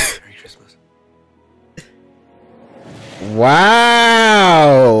 Merry Christmas.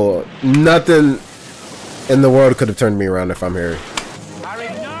 Wow. Nothing in the world could have turned me around if I'm Harry. Harry,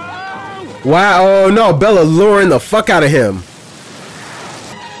 no! Wow. Oh no, Bella luring the fuck out of him.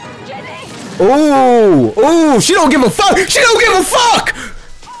 Ooh. Ooh. She don't give a fuck. She don't give a fuck.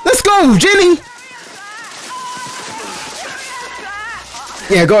 Let's go, Jenny.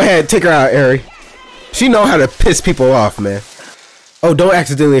 Yeah, go ahead. Take her out, Harry. She know how to piss people off, man. Oh, don't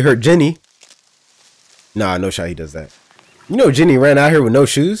accidentally hurt Jenny. Nah, no shot he does that. You know Jenny ran out here with no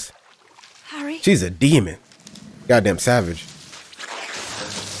shoes? Harry? She's a demon. Goddamn savage.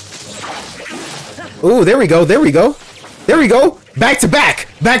 Ooh, there we go. There we go. There we go. Back to back.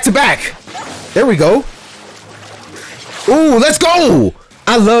 Back to back. There we go. Ooh, let's go.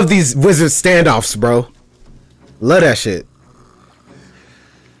 I love these wizard standoffs, bro. Love that shit.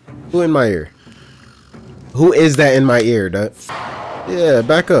 Who in my ear? Who is that in my ear, dude? Yeah,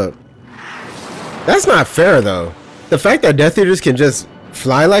 back up. That's not fair, though. The fact that Death Eaters can just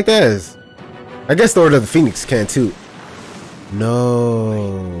fly like that is... I guess the Order of the Phoenix can, too.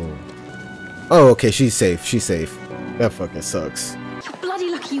 No. Oh, okay, she's safe. She's safe. That fucking sucks. You're bloody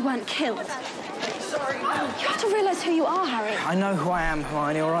lucky you weren't killed. Sorry. You have to realise who you are, Harry. I know who I am,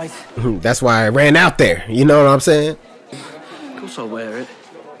 Hermione, alright? That's why I ran out there. You know what I'm saying? Of course I'll wear it.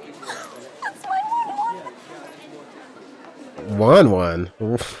 One.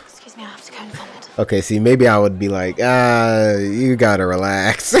 Excuse me, I have to go and vomit. Okay, see, maybe I would be like, you gotta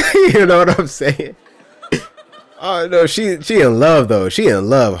relax. You know what I'm saying? Oh no, she in love though. She in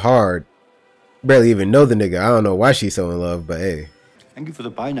love hard. Barely even know the nigga. I don't know why she's so in love, but hey. Thank you for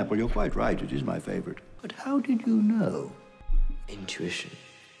the pineapple. You're quite right. It is my favorite. But how did you know? Intuition.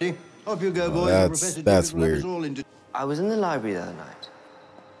 Off you go, boys. That's weird. I was in the library the other night.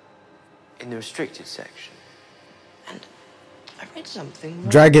 In the restricted section. And I read something.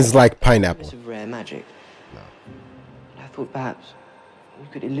 Dragons like pineapple. Of rare magic. No. And I thought perhaps you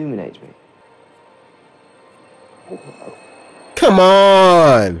could illuminate me. Come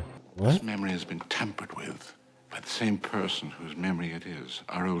on! What? This memory has been tampered with by the same person whose memory it is,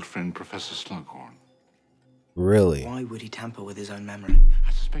 our old friend Professor Slughorn. Really? Why would he tamper with his own memory?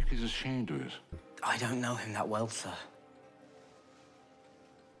 I suspect he's ashamed of it. I don't know him that well, sir.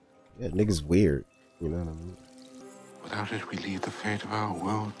 Yeah, nigga's weird. You know what I mean? Without it, we leave the fate of our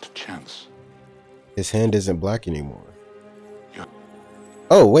world to chance. His hand isn't black anymore.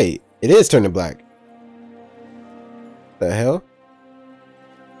 Oh, wait. It is turning black. The hell?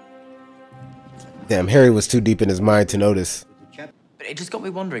 Damn, Harry was too deep in his mind to notice. But it just got me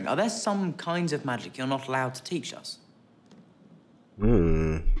wondering, are there some kinds of magic you're not allowed to teach us?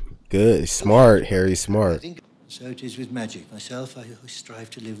 Good. Smart, Harry. Smart. So it is with magic. Myself, I always strive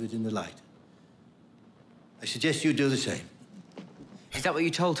to live within the light. I suggest you do the same. Is that what you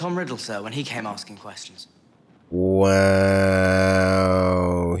told Tom Riddle, sir, when he came asking questions? Wow.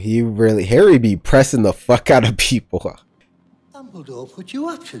 Harry be pressing the fuck out of people. Dumbledore put you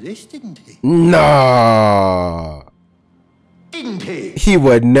up to this, didn't he? No. Didn't he? He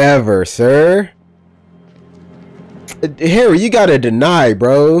would never, sir. Harry, you gotta deny,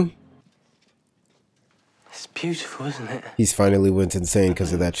 bro. It's beautiful, isn't it? He's finally went insane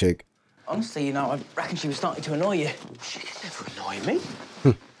because of that chick. Honestly, you know, I reckon she was starting to annoy you. She could never annoy me.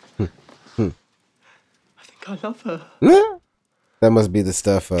 I think I love her. That must be the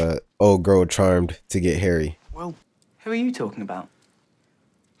stuff old girl charmed to get Harry. Well, who are you talking about?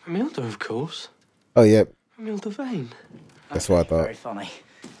 Romilda, of course. Oh, yep. Romilda Vane. That's what I thought. Very funny.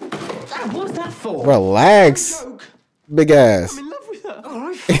 What's that for? Relax. Big ass. I'm in love with her. All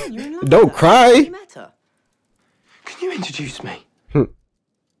right, fine, you're in love Don't with her. cry. You met her. Can you introduce me?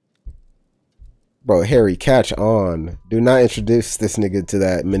 Bro, Harry, catch on. Do not introduce this nigga to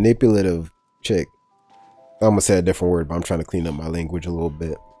that manipulative chick. I almost said a different word, but I'm trying to clean up my language a little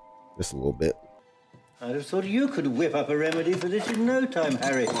bit. Just a little bit. I'd have thought you could whip up a remedy for this in no time,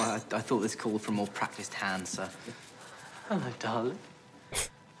 Harry. Well, I thought this called for a more practiced hand, sir. Hello, darling.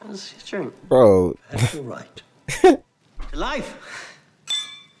 How's your drink? Bro. That's all right. To life.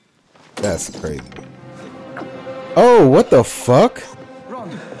 That's crazy. Oh, what the fuck?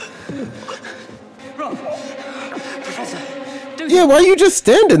 Ron. Ron. Professor. Yeah, why are you just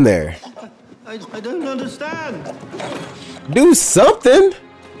standing there? I don't understand. Do something.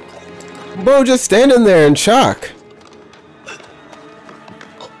 Bro, just standing there in shock.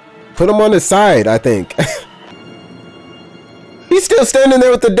 Put him on his side, I think. He's still standing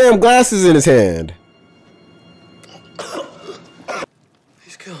there with the damn glasses in his hand.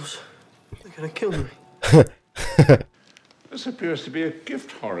 These girls, they're gonna kill me. This appears to be a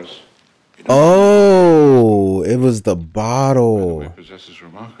gift, Horace. Oh, it was the bottle. It possesses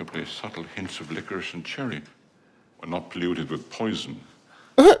remarkably subtle hints of licorice and cherry, when not polluted with poison.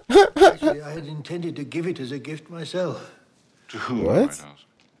 Actually, I had intended to give it as a gift myself. To whom, What? I might ask?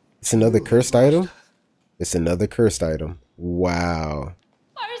 It's another cursed item? It's another cursed item. Wow.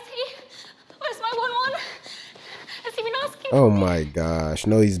 Where is he? Where's my 1-1? Has he been asking Oh for me? my gosh.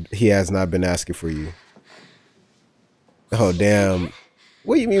 No, he has not been asking for you. Oh damn.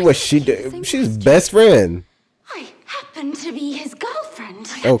 What do you mean what she did? She's best friend. I happen to be his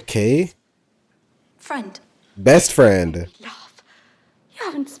girlfriend. Okay. Friend, Best friend. you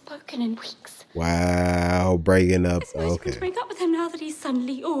haven't spoken in weeks. Wow. Breaking up. I'm going to Okay. break up with him now that he's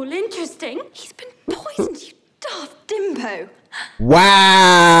suddenly all interesting. He's been poisoned, you daft dimbo.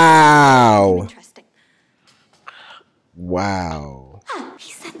 Wow. Interesting. Wow. Ah,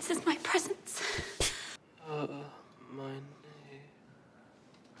 he senses my presence.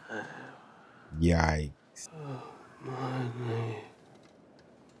 Yikes.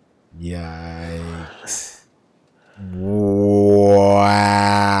 Yikes.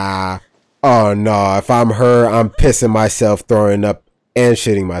 Wow. Oh no, if I'm her, I'm pissing myself, throwing up, and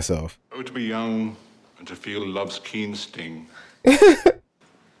shitting myself. Oh, to be young and to feel love's keen sting.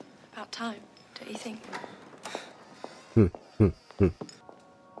 About time, don't you think?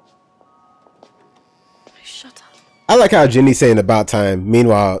 Shut up. I like how Jenny's saying about time.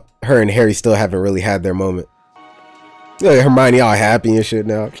 Meanwhile, her and Harry still haven't really had their moment. Look at Hermione all happy and shit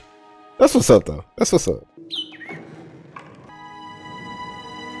now. That's what's up, though. That's what's up.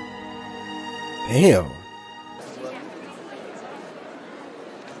 Damn.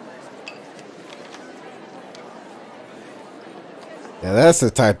 Yeah, that's the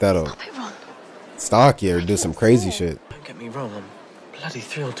type that'll stalk you or do some crazy shit. Don't get me wrong, I'm bloody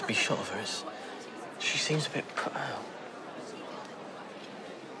thrilled to be shot of her. She seems a bit put out.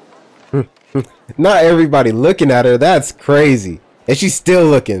 Not everybody looking at her. That's crazy. And she's still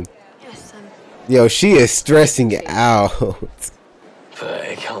looking. Yes, Yo, she is stressing out. But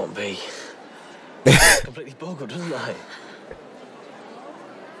it can't be. Completely boggled, doesn't I?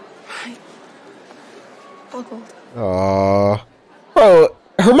 boggled. Aww. Bro,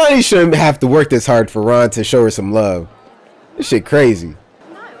 Hermione shouldn't have to work this hard for Ron to show her some love. This shit crazy.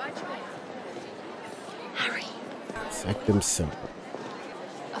 Harry. Sectum simple.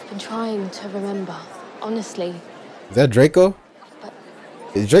 I've been trying to remember, honestly. Is that Draco?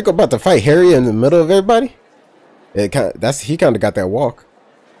 Is Draco about to fight Harry in the middle of everybody? He kind of got that walk.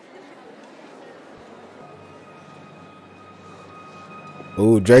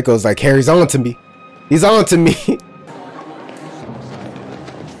 Ooh, Draco's like, Harry's on to me. He's on to me.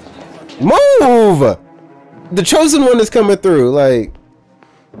 Move! The chosen one is coming through. Like,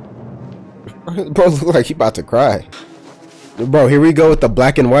 bro, look like he about to cry. Bro, here we go with the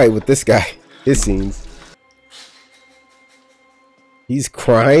black and white with this guy. His scenes. He's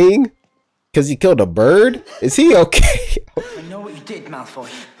crying because he killed a bird. Is he okay? I know what you did,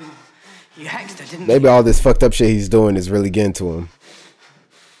 Malfoy. You hexed her, didn't Maybe all this fucked up shit he's doing is really getting to him.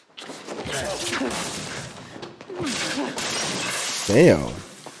 Damn.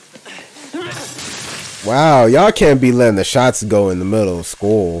 Wow, y'all can't be letting the shots go in the middle of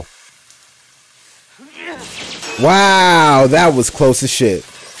school. Wow, that was close as shit.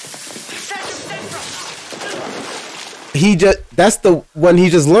 That's the one he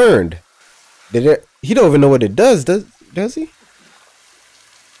just learned. He don't even know what it does he?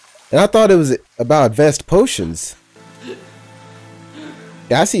 And I thought it was about advanced potions. Did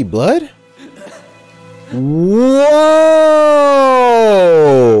I see blood? Whoa!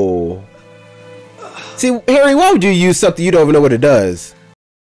 See, Harry, why would you use something you don't even know what it does?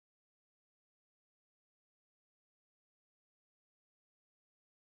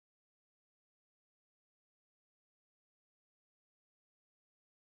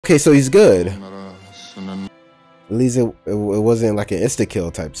 Okay, so he's good. At least it wasn't like an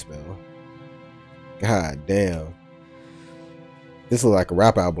insta-kill type spell. God damn. This looks like a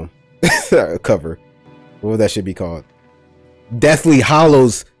rap album. Cover. What would that shit be called? Deathly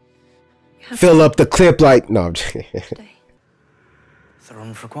Hollows. Fill up the clip like... No, I'm just kidding. It's the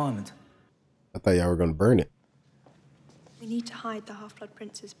wrong requirement. I thought y'all were going to burn it. We need to hide the Half-Blood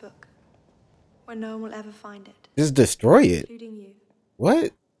Prince's book, where no one will ever find it. Just destroy it. Including you.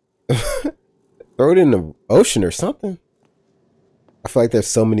 What? Throw it in the ocean or something. I feel like there's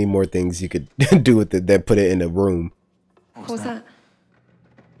so many more things you could do with it than put it in a room. What was that?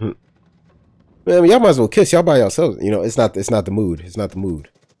 Man, y'all might as well kiss. Y'all by yourselves. You know, it's not the mood. It's not the mood.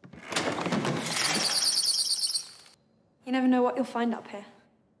 You never know what you'll find up here.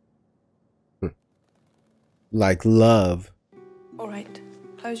 Like love. All right,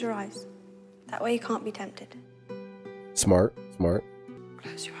 close your eyes. That way you can't be tempted. Smart.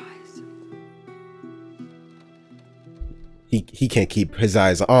 Close your eyes. He can't keep his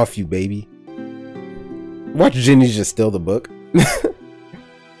eyes off you, baby. Watch Ginny just steal the book.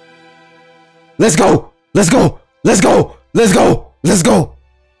 Let's go! Let's go! Let's go! Let's go! Let's go!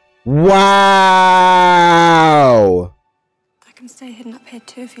 Wow! I can stay hidden up here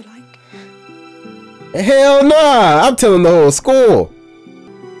too if you like. Hell nah! I'm telling the whole school.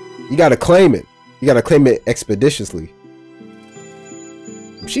 You gotta claim it. You gotta claim it expeditiously.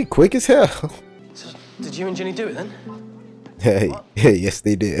 She quick as hell. So, did you and Ginny do it then? Hey, yes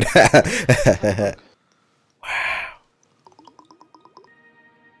they did. Wow.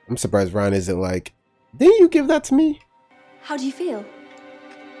 I'm surprised Ron isn't like, didn't you give that to me? How do you feel?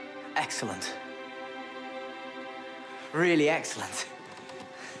 Excellent. Really excellent.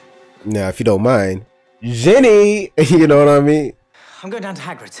 Now, if you don't mind, Ginny, you know what I mean? I'm going down to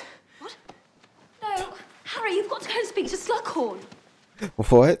Hagrid's. No, Harry, you've got to go and speak to Slughorn.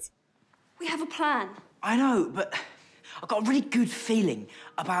 What? We have a plan. I know, but I've got a really good feeling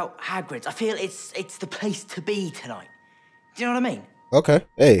about Hagrid's. I feel it's the place to be tonight. Do you know what I mean? Okay.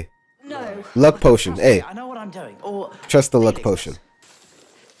 Hey. No. Luck potion. Hey. I know what I'm doing. Or trust the luck potion.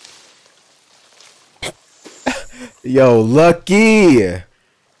 Yo, Lucky. I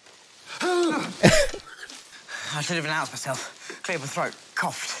should have announced myself. Cleared my throat.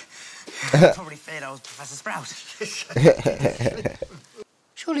 Coughed. Probably feared I was Professor Sprout.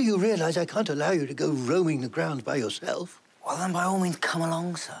 Surely you realise I can't allow you to go roaming the grounds by yourself. Well, then by all means, come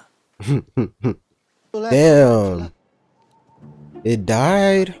along, sir. Damn. It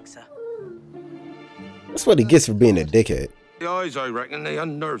died? That's what he gets for being a dickhead. The eyes, I reckon, they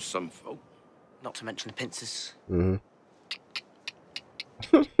unnerve some folk. Not to mention the pincers. Mm-hmm.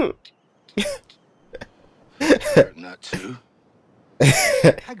 That too.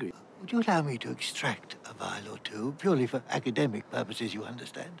 Hagrid, would you allow me to extract a vial or two, purely for academic purposes, you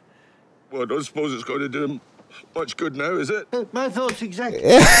understand? Well, I don't suppose it's going to do them much good now, is it? My thoughts exactly.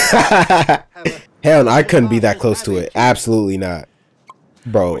 Hell, no, I couldn't be that close to it. Absolutely not.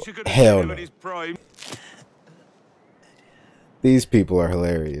 Bro, hell no. These people are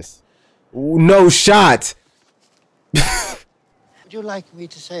hilarious. No shot! Would you like me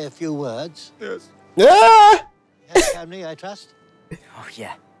to say a few words? Yes. Ah! Yes, Camry, I trust. Oh,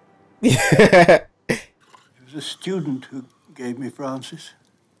 yeah. It was a student who gave me Francis.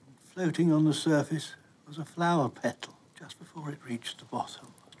 Floating on the surface was a flower petal just before it reached the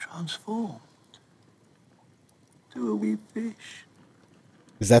bottom. Transformed to a wee fish.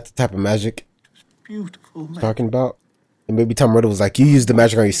 Is that the type of magic Beautiful he's talking about? And maybe Tom Riddle was like, you used the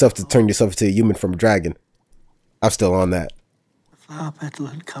magic on yourself to turn yourself into a human from a dragon. I'm still on that. The flower petal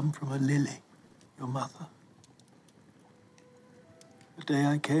had come from a lily, your mother. The day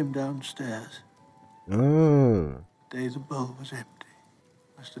I came downstairs, Oh. the day the bowl was empty,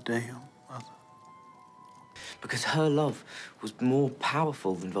 was the day your mother. Because her love was more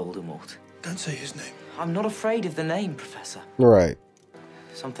powerful than Voldemort. Don't say his name. I'm not afraid of the name, Professor. Right.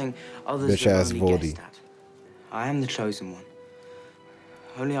 Something others Bitch have ass only Voldy. guessed at. I am the chosen one.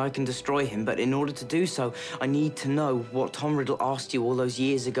 Only I can destroy him, but in order to do so, I need to know what Tom Riddle asked you all those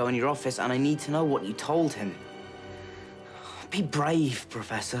years ago in your office, and I need to know what you told him. Be brave,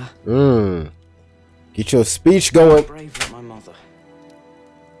 Professor. Get your speech going. Be brave like my mother.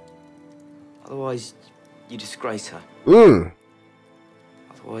 Otherwise, you disgrace her.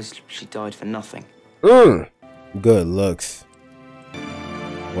 Otherwise, she died for nothing. Good looks.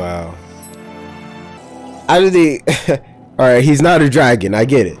 Wow. How did he... Alright, he's not a dragon, I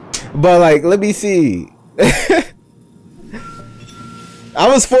get it. But like, let me see. I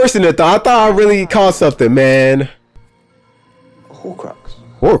was forcing it though. I thought I really caught something, man. A Horcrux.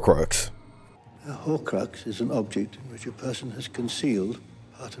 Horcrux. A Horcrux is an object in which a person has concealed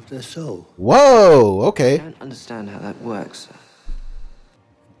part of their soul. Whoa, okay. I don't understand how that works, sir.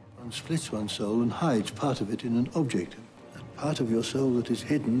 One splits one's soul and hides part of it in an object. That part of your soul that is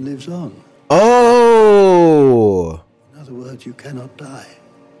hidden lives on. Oh. In other words, you cannot die.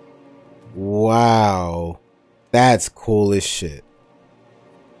 Wow. That's cool as shit.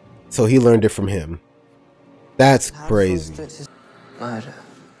 So he learned it from him. That's crazy. Murder.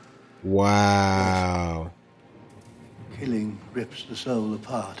 Wow. Killing rips the soul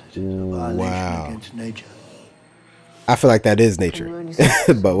apart. It is a violation against nature. I feel like that is nature.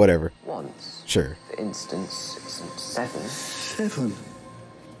 But whatever. Once. Sure. For instance, 6 and 7. 7?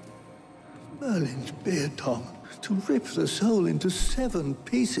 Merlin's beard, Tom. To rip the soul into 7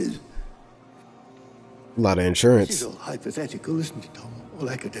 pieces. A lot of This insurance. is all hypothetical, isn't it, Tom? All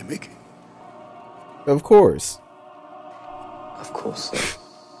academic. Of course. Of course, sir.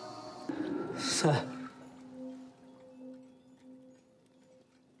 Sir.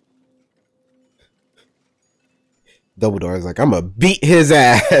 Dumbledore's like, I'm gonna beat his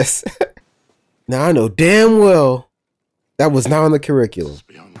ass. Now I know damn well that was not on the curriculum.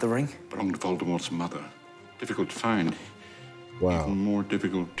 The ring belonged to Voldemort's mother. Difficult to find. Wow. Even more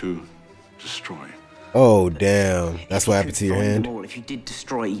difficult to destroy. Oh damn. That's what happened to your hand. If you did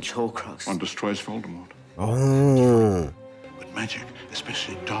destroy each Horcrux. One destroys Voldemort. Oh. But magic,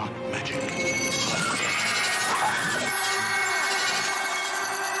 especially dark magic.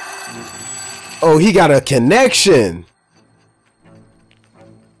 Oh, he got a connection.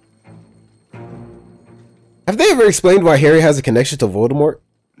 Have they ever explained why Harry has a connection to Voldemort?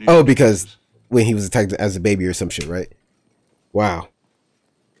 Oh, because when he was attacked as a baby or some shit, right? Wow.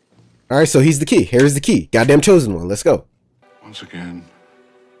 All right, so he's the key. Harry's the key. Goddamn chosen one. Let's go. Once again,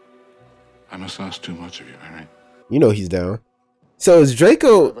 I must ask too much of you, Harry. You know he's down. So is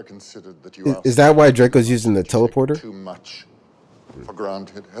Draco... Ever considered that you Is that why Draco's using the teleporter? too much for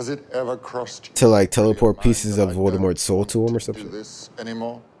granted? Has it ever crossed you To like teleport pieces of Voldemort's soul to him or to do something? this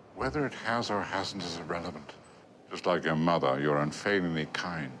anymore? Whether it has or hasn't is irrelevant. Just like your mother, you're unfailingly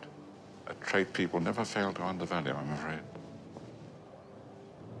kind. A trait people never fail to undervalue, I'm afraid.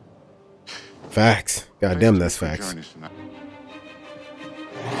 Facts. Goddamn, that's facts.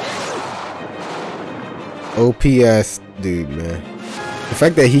 OPS dude, man. The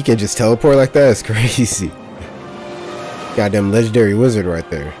fact that he can just teleport like that is crazy. Goddamn legendary wizard right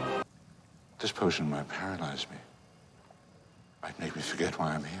there. This potion might paralyze me. Might make me forget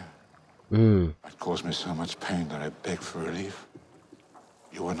why I'm here. Might cause me so much pain that I beg for relief.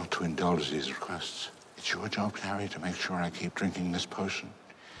 You are not to indulge these requests. It's your job, Harry, to make sure I keep drinking this potion.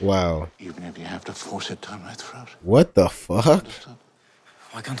 Wow. Even if you have to force it down my throat. What the fuck?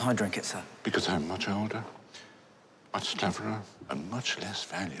 Why can't I drink it, sir? Because I'm much older, much cleverer, and much less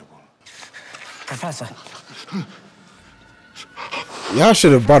valuable. Professor. Y'all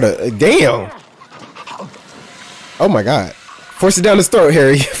should have brought a damn. Oh my god. Force it down his throat,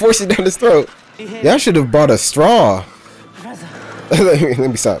 Harry. Force it down his throat. Y'all should have brought a straw. let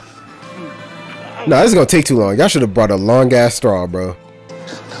me stop. No, this is gonna take too long. Y'all should have brought a long ass straw, bro.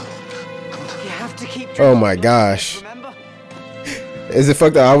 Oh my gosh. Is it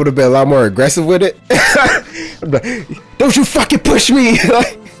fucked up? I would have been a lot more aggressive with it. Don't you fucking push me!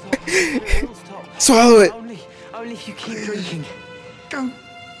 Swallow it. Only if you keep drinking. Don't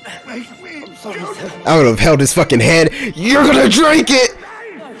make me. I would have held his fucking head. You're gonna drink it!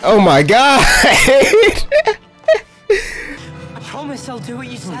 Oh my god! I promise I'll do what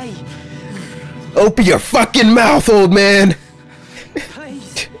you say. Open your fucking mouth, old man!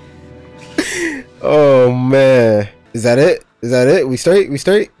 Please. Oh man. Is that it? Is that it? We straight? We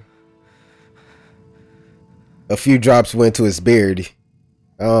straight? A few drops went to his beard.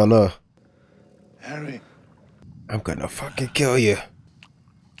 I don't know. Harry. I'm gonna fucking kill you.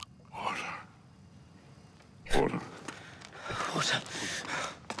 Water.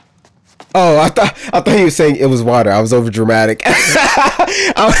 Oh, I thought he was saying it was water. I was over dramatic.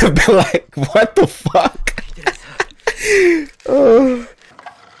 I would have been like, what the fuck?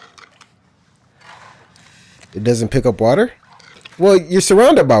 It doesn't pick up water? Well, you're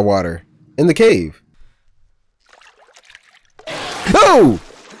surrounded by water in the cave. No!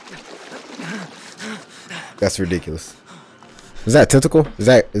 That's ridiculous. Is that a tentacle? Is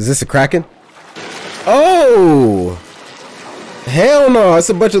this a kraken? Oh! Hell no, it's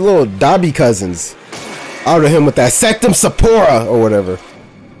a bunch of little Dobby cousins. Out of him with that Sectum Sepora or whatever.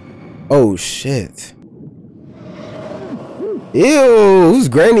 Oh shit. Ew, whose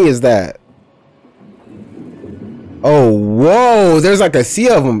granny is that? Oh, whoa, there's like a sea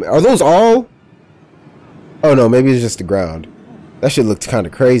of them. Are those all? Oh no, maybe it's just the ground. That shit looked kind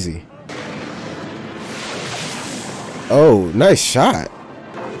of crazy. Oh, nice shot.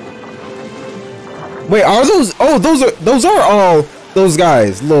 Wait, are those? Oh, those are all those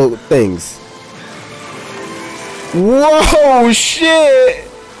guys, little things. Whoa, shit!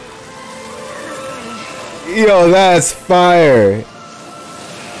 Yo, that's fire.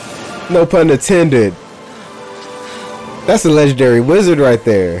 No pun intended. That's a legendary wizard right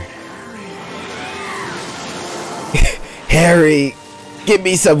there. Harry, give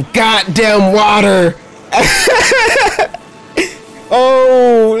me some goddamn water.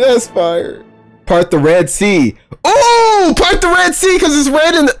 Oh, that's fire. Part the Red Sea. Oh, part the Red Sea because it's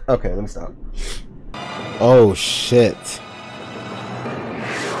red in the... Okay, let me stop. Oh, shit.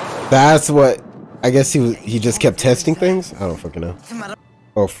 That's what. I guess he just kept testing things. I don't fucking know.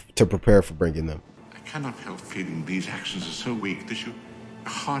 Or to prepare for bringing them. I cannot help feeling these actions are so weak that your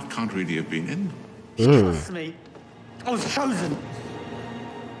heart can't really have been in them. Trust me. I was chosen.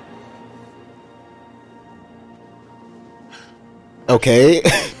 Okay.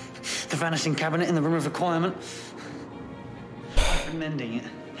 The vanishing cabinet in the room of requirement. I've been mending it.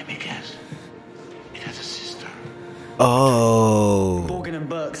 Let me guess. It has a sister. Oh. Morgan and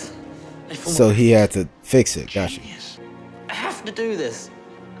Burks. So he had to fix it. Gotcha. I have to do this.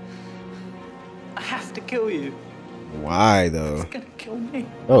 I have to kill you. Why though? It's gonna kill me.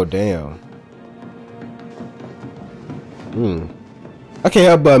 Oh damn. I can't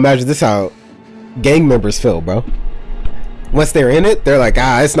help but imagine this how gang members feel, bro. Once they're in it, they're like,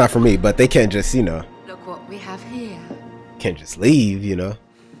 it's not for me, but they can't just, Look what we have here. can't just leave, Well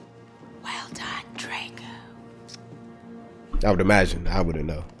done, Draco. I would imagine. I wouldn't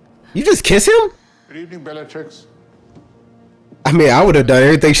know. You just kiss him? Good evening, Bellatrix. I mean, I would have done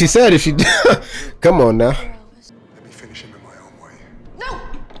everything she said if she. Come on now. Let me finish him in my own way. No!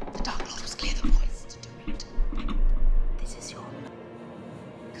 The Dark Lord was clear the voice to do it. This is your...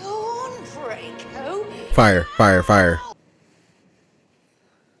 Go on, Draco. Fire, fire, fire.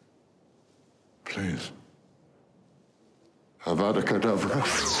 Please. Avada Kedavra.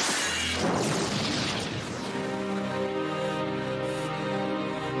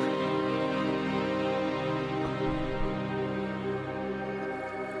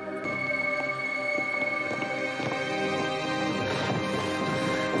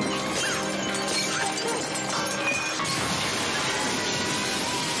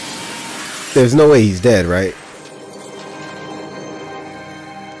 There's no way he's dead, right?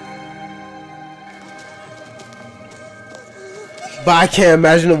 But I can't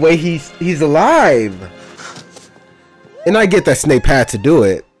imagine the way he's alive. And I get that Snape had to do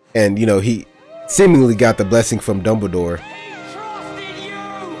it, and you know he seemingly got the blessing from Dumbledore.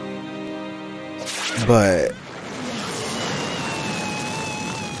 But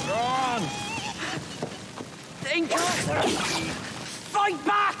Fight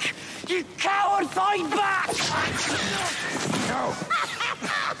back! You coward, fight back! No!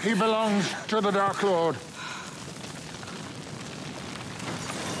 He belongs to the Dark Lord.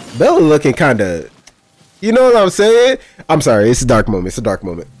 Bella looking kind of, you know what I'm saying? I'm sorry, it's a dark moment. It's a dark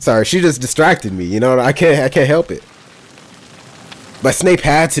moment. Sorry, she just distracted me. You know, I can't help it. But Snape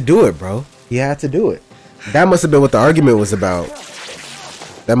had to do it, bro. He had to do it. That must have been what the argument was about.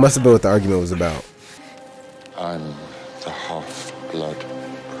 That must have been what the argument was about. I'm the half-blood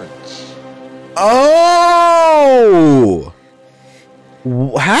prince. Oh!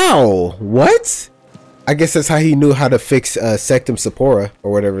 How? What? I guess that's how he knew how to fix Sectum Sepora,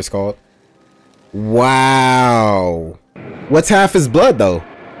 or whatever it's called. Wow. What's half his blood, though?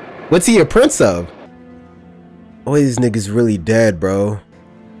 What's he a prince of? Oh, this nigga's really dead, bro.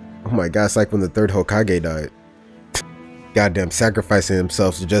 Oh my god, it's like when the third Hokage died. Goddamn, sacrificing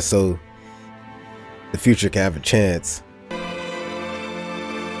himself just so the future can have a chance.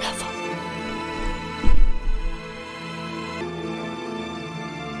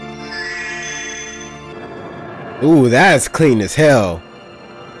 Ooh, that's clean as hell.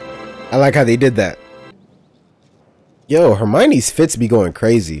 I like how they did that. Yo, Hermione's fits be going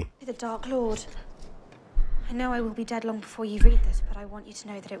crazy. The Dark Lord. I know I will be dead long before you read this, but I want you to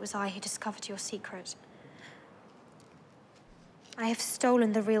know that it was I who discovered your secret. I have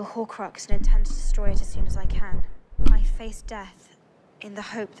stolen the real Horcrux and intend to destroy it as soon as I can. I face death in the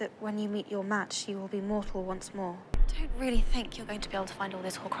hope that when you meet your match, you will be mortal once more. Don't really think you're going to be able to find all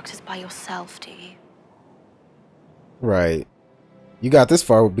those Horcruxes by yourself, do you? Right. You got this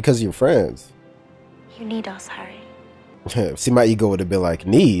far because of your friends. You need us, Harry. See, my ego would have been like,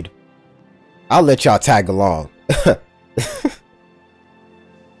 need? I'll let y'all tag along. Can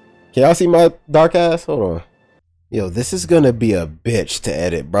y'all see my dark ass? Hold on. Yo, this is gonna be a bitch to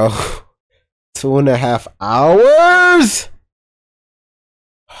edit, bro. 2.5 hours?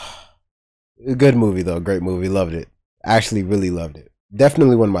 Good movie, though. Great movie. Loved it. Actually, really loved it.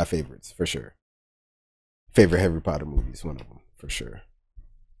 Definitely one of my favorites, for sure. Favorite Harry Potter movies, one of them, for sure.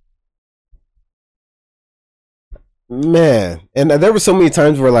 Man, and there were so many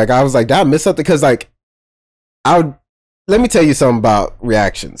times where like I was like, did I miss something? Because like, let me tell you something about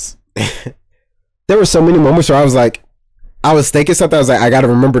reactions. There were so many moments where I was like, I was thinking something. I was like, I got to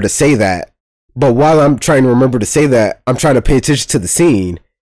remember to say that. But while I'm trying to remember to say that, I'm trying to pay attention to the scene,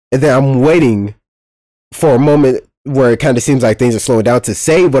 and then I'm waiting for a moment where it kind of seems like things are slowing down to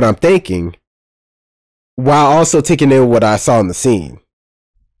say what I'm thinking, while also taking in what I saw in the scene.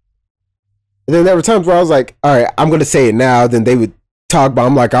 And then there were times where I was like, all right, I'm going to say it now. Then they would talk, but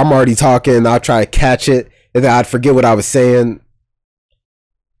I'm like, I'm already talking, and I'll try to catch it, and then I'd forget what I was saying.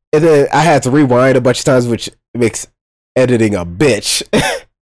 And then I had to rewind a bunch of times, which makes editing a bitch.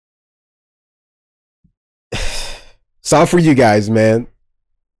 It's all for you guys, man.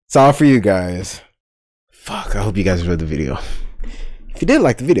 It's all for you guys. Fuck, I hope you guys enjoyed the video. If you did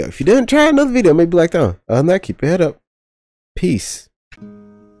like the video, if you didn't, try another video, maybe like that one. Other than that, keep your head up. Peace.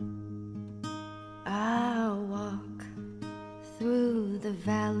 I'll walk through the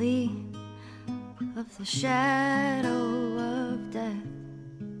valley of the shadow of death,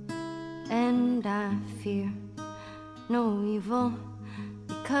 and I fear no evil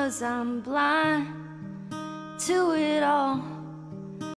because I'm blind to it all.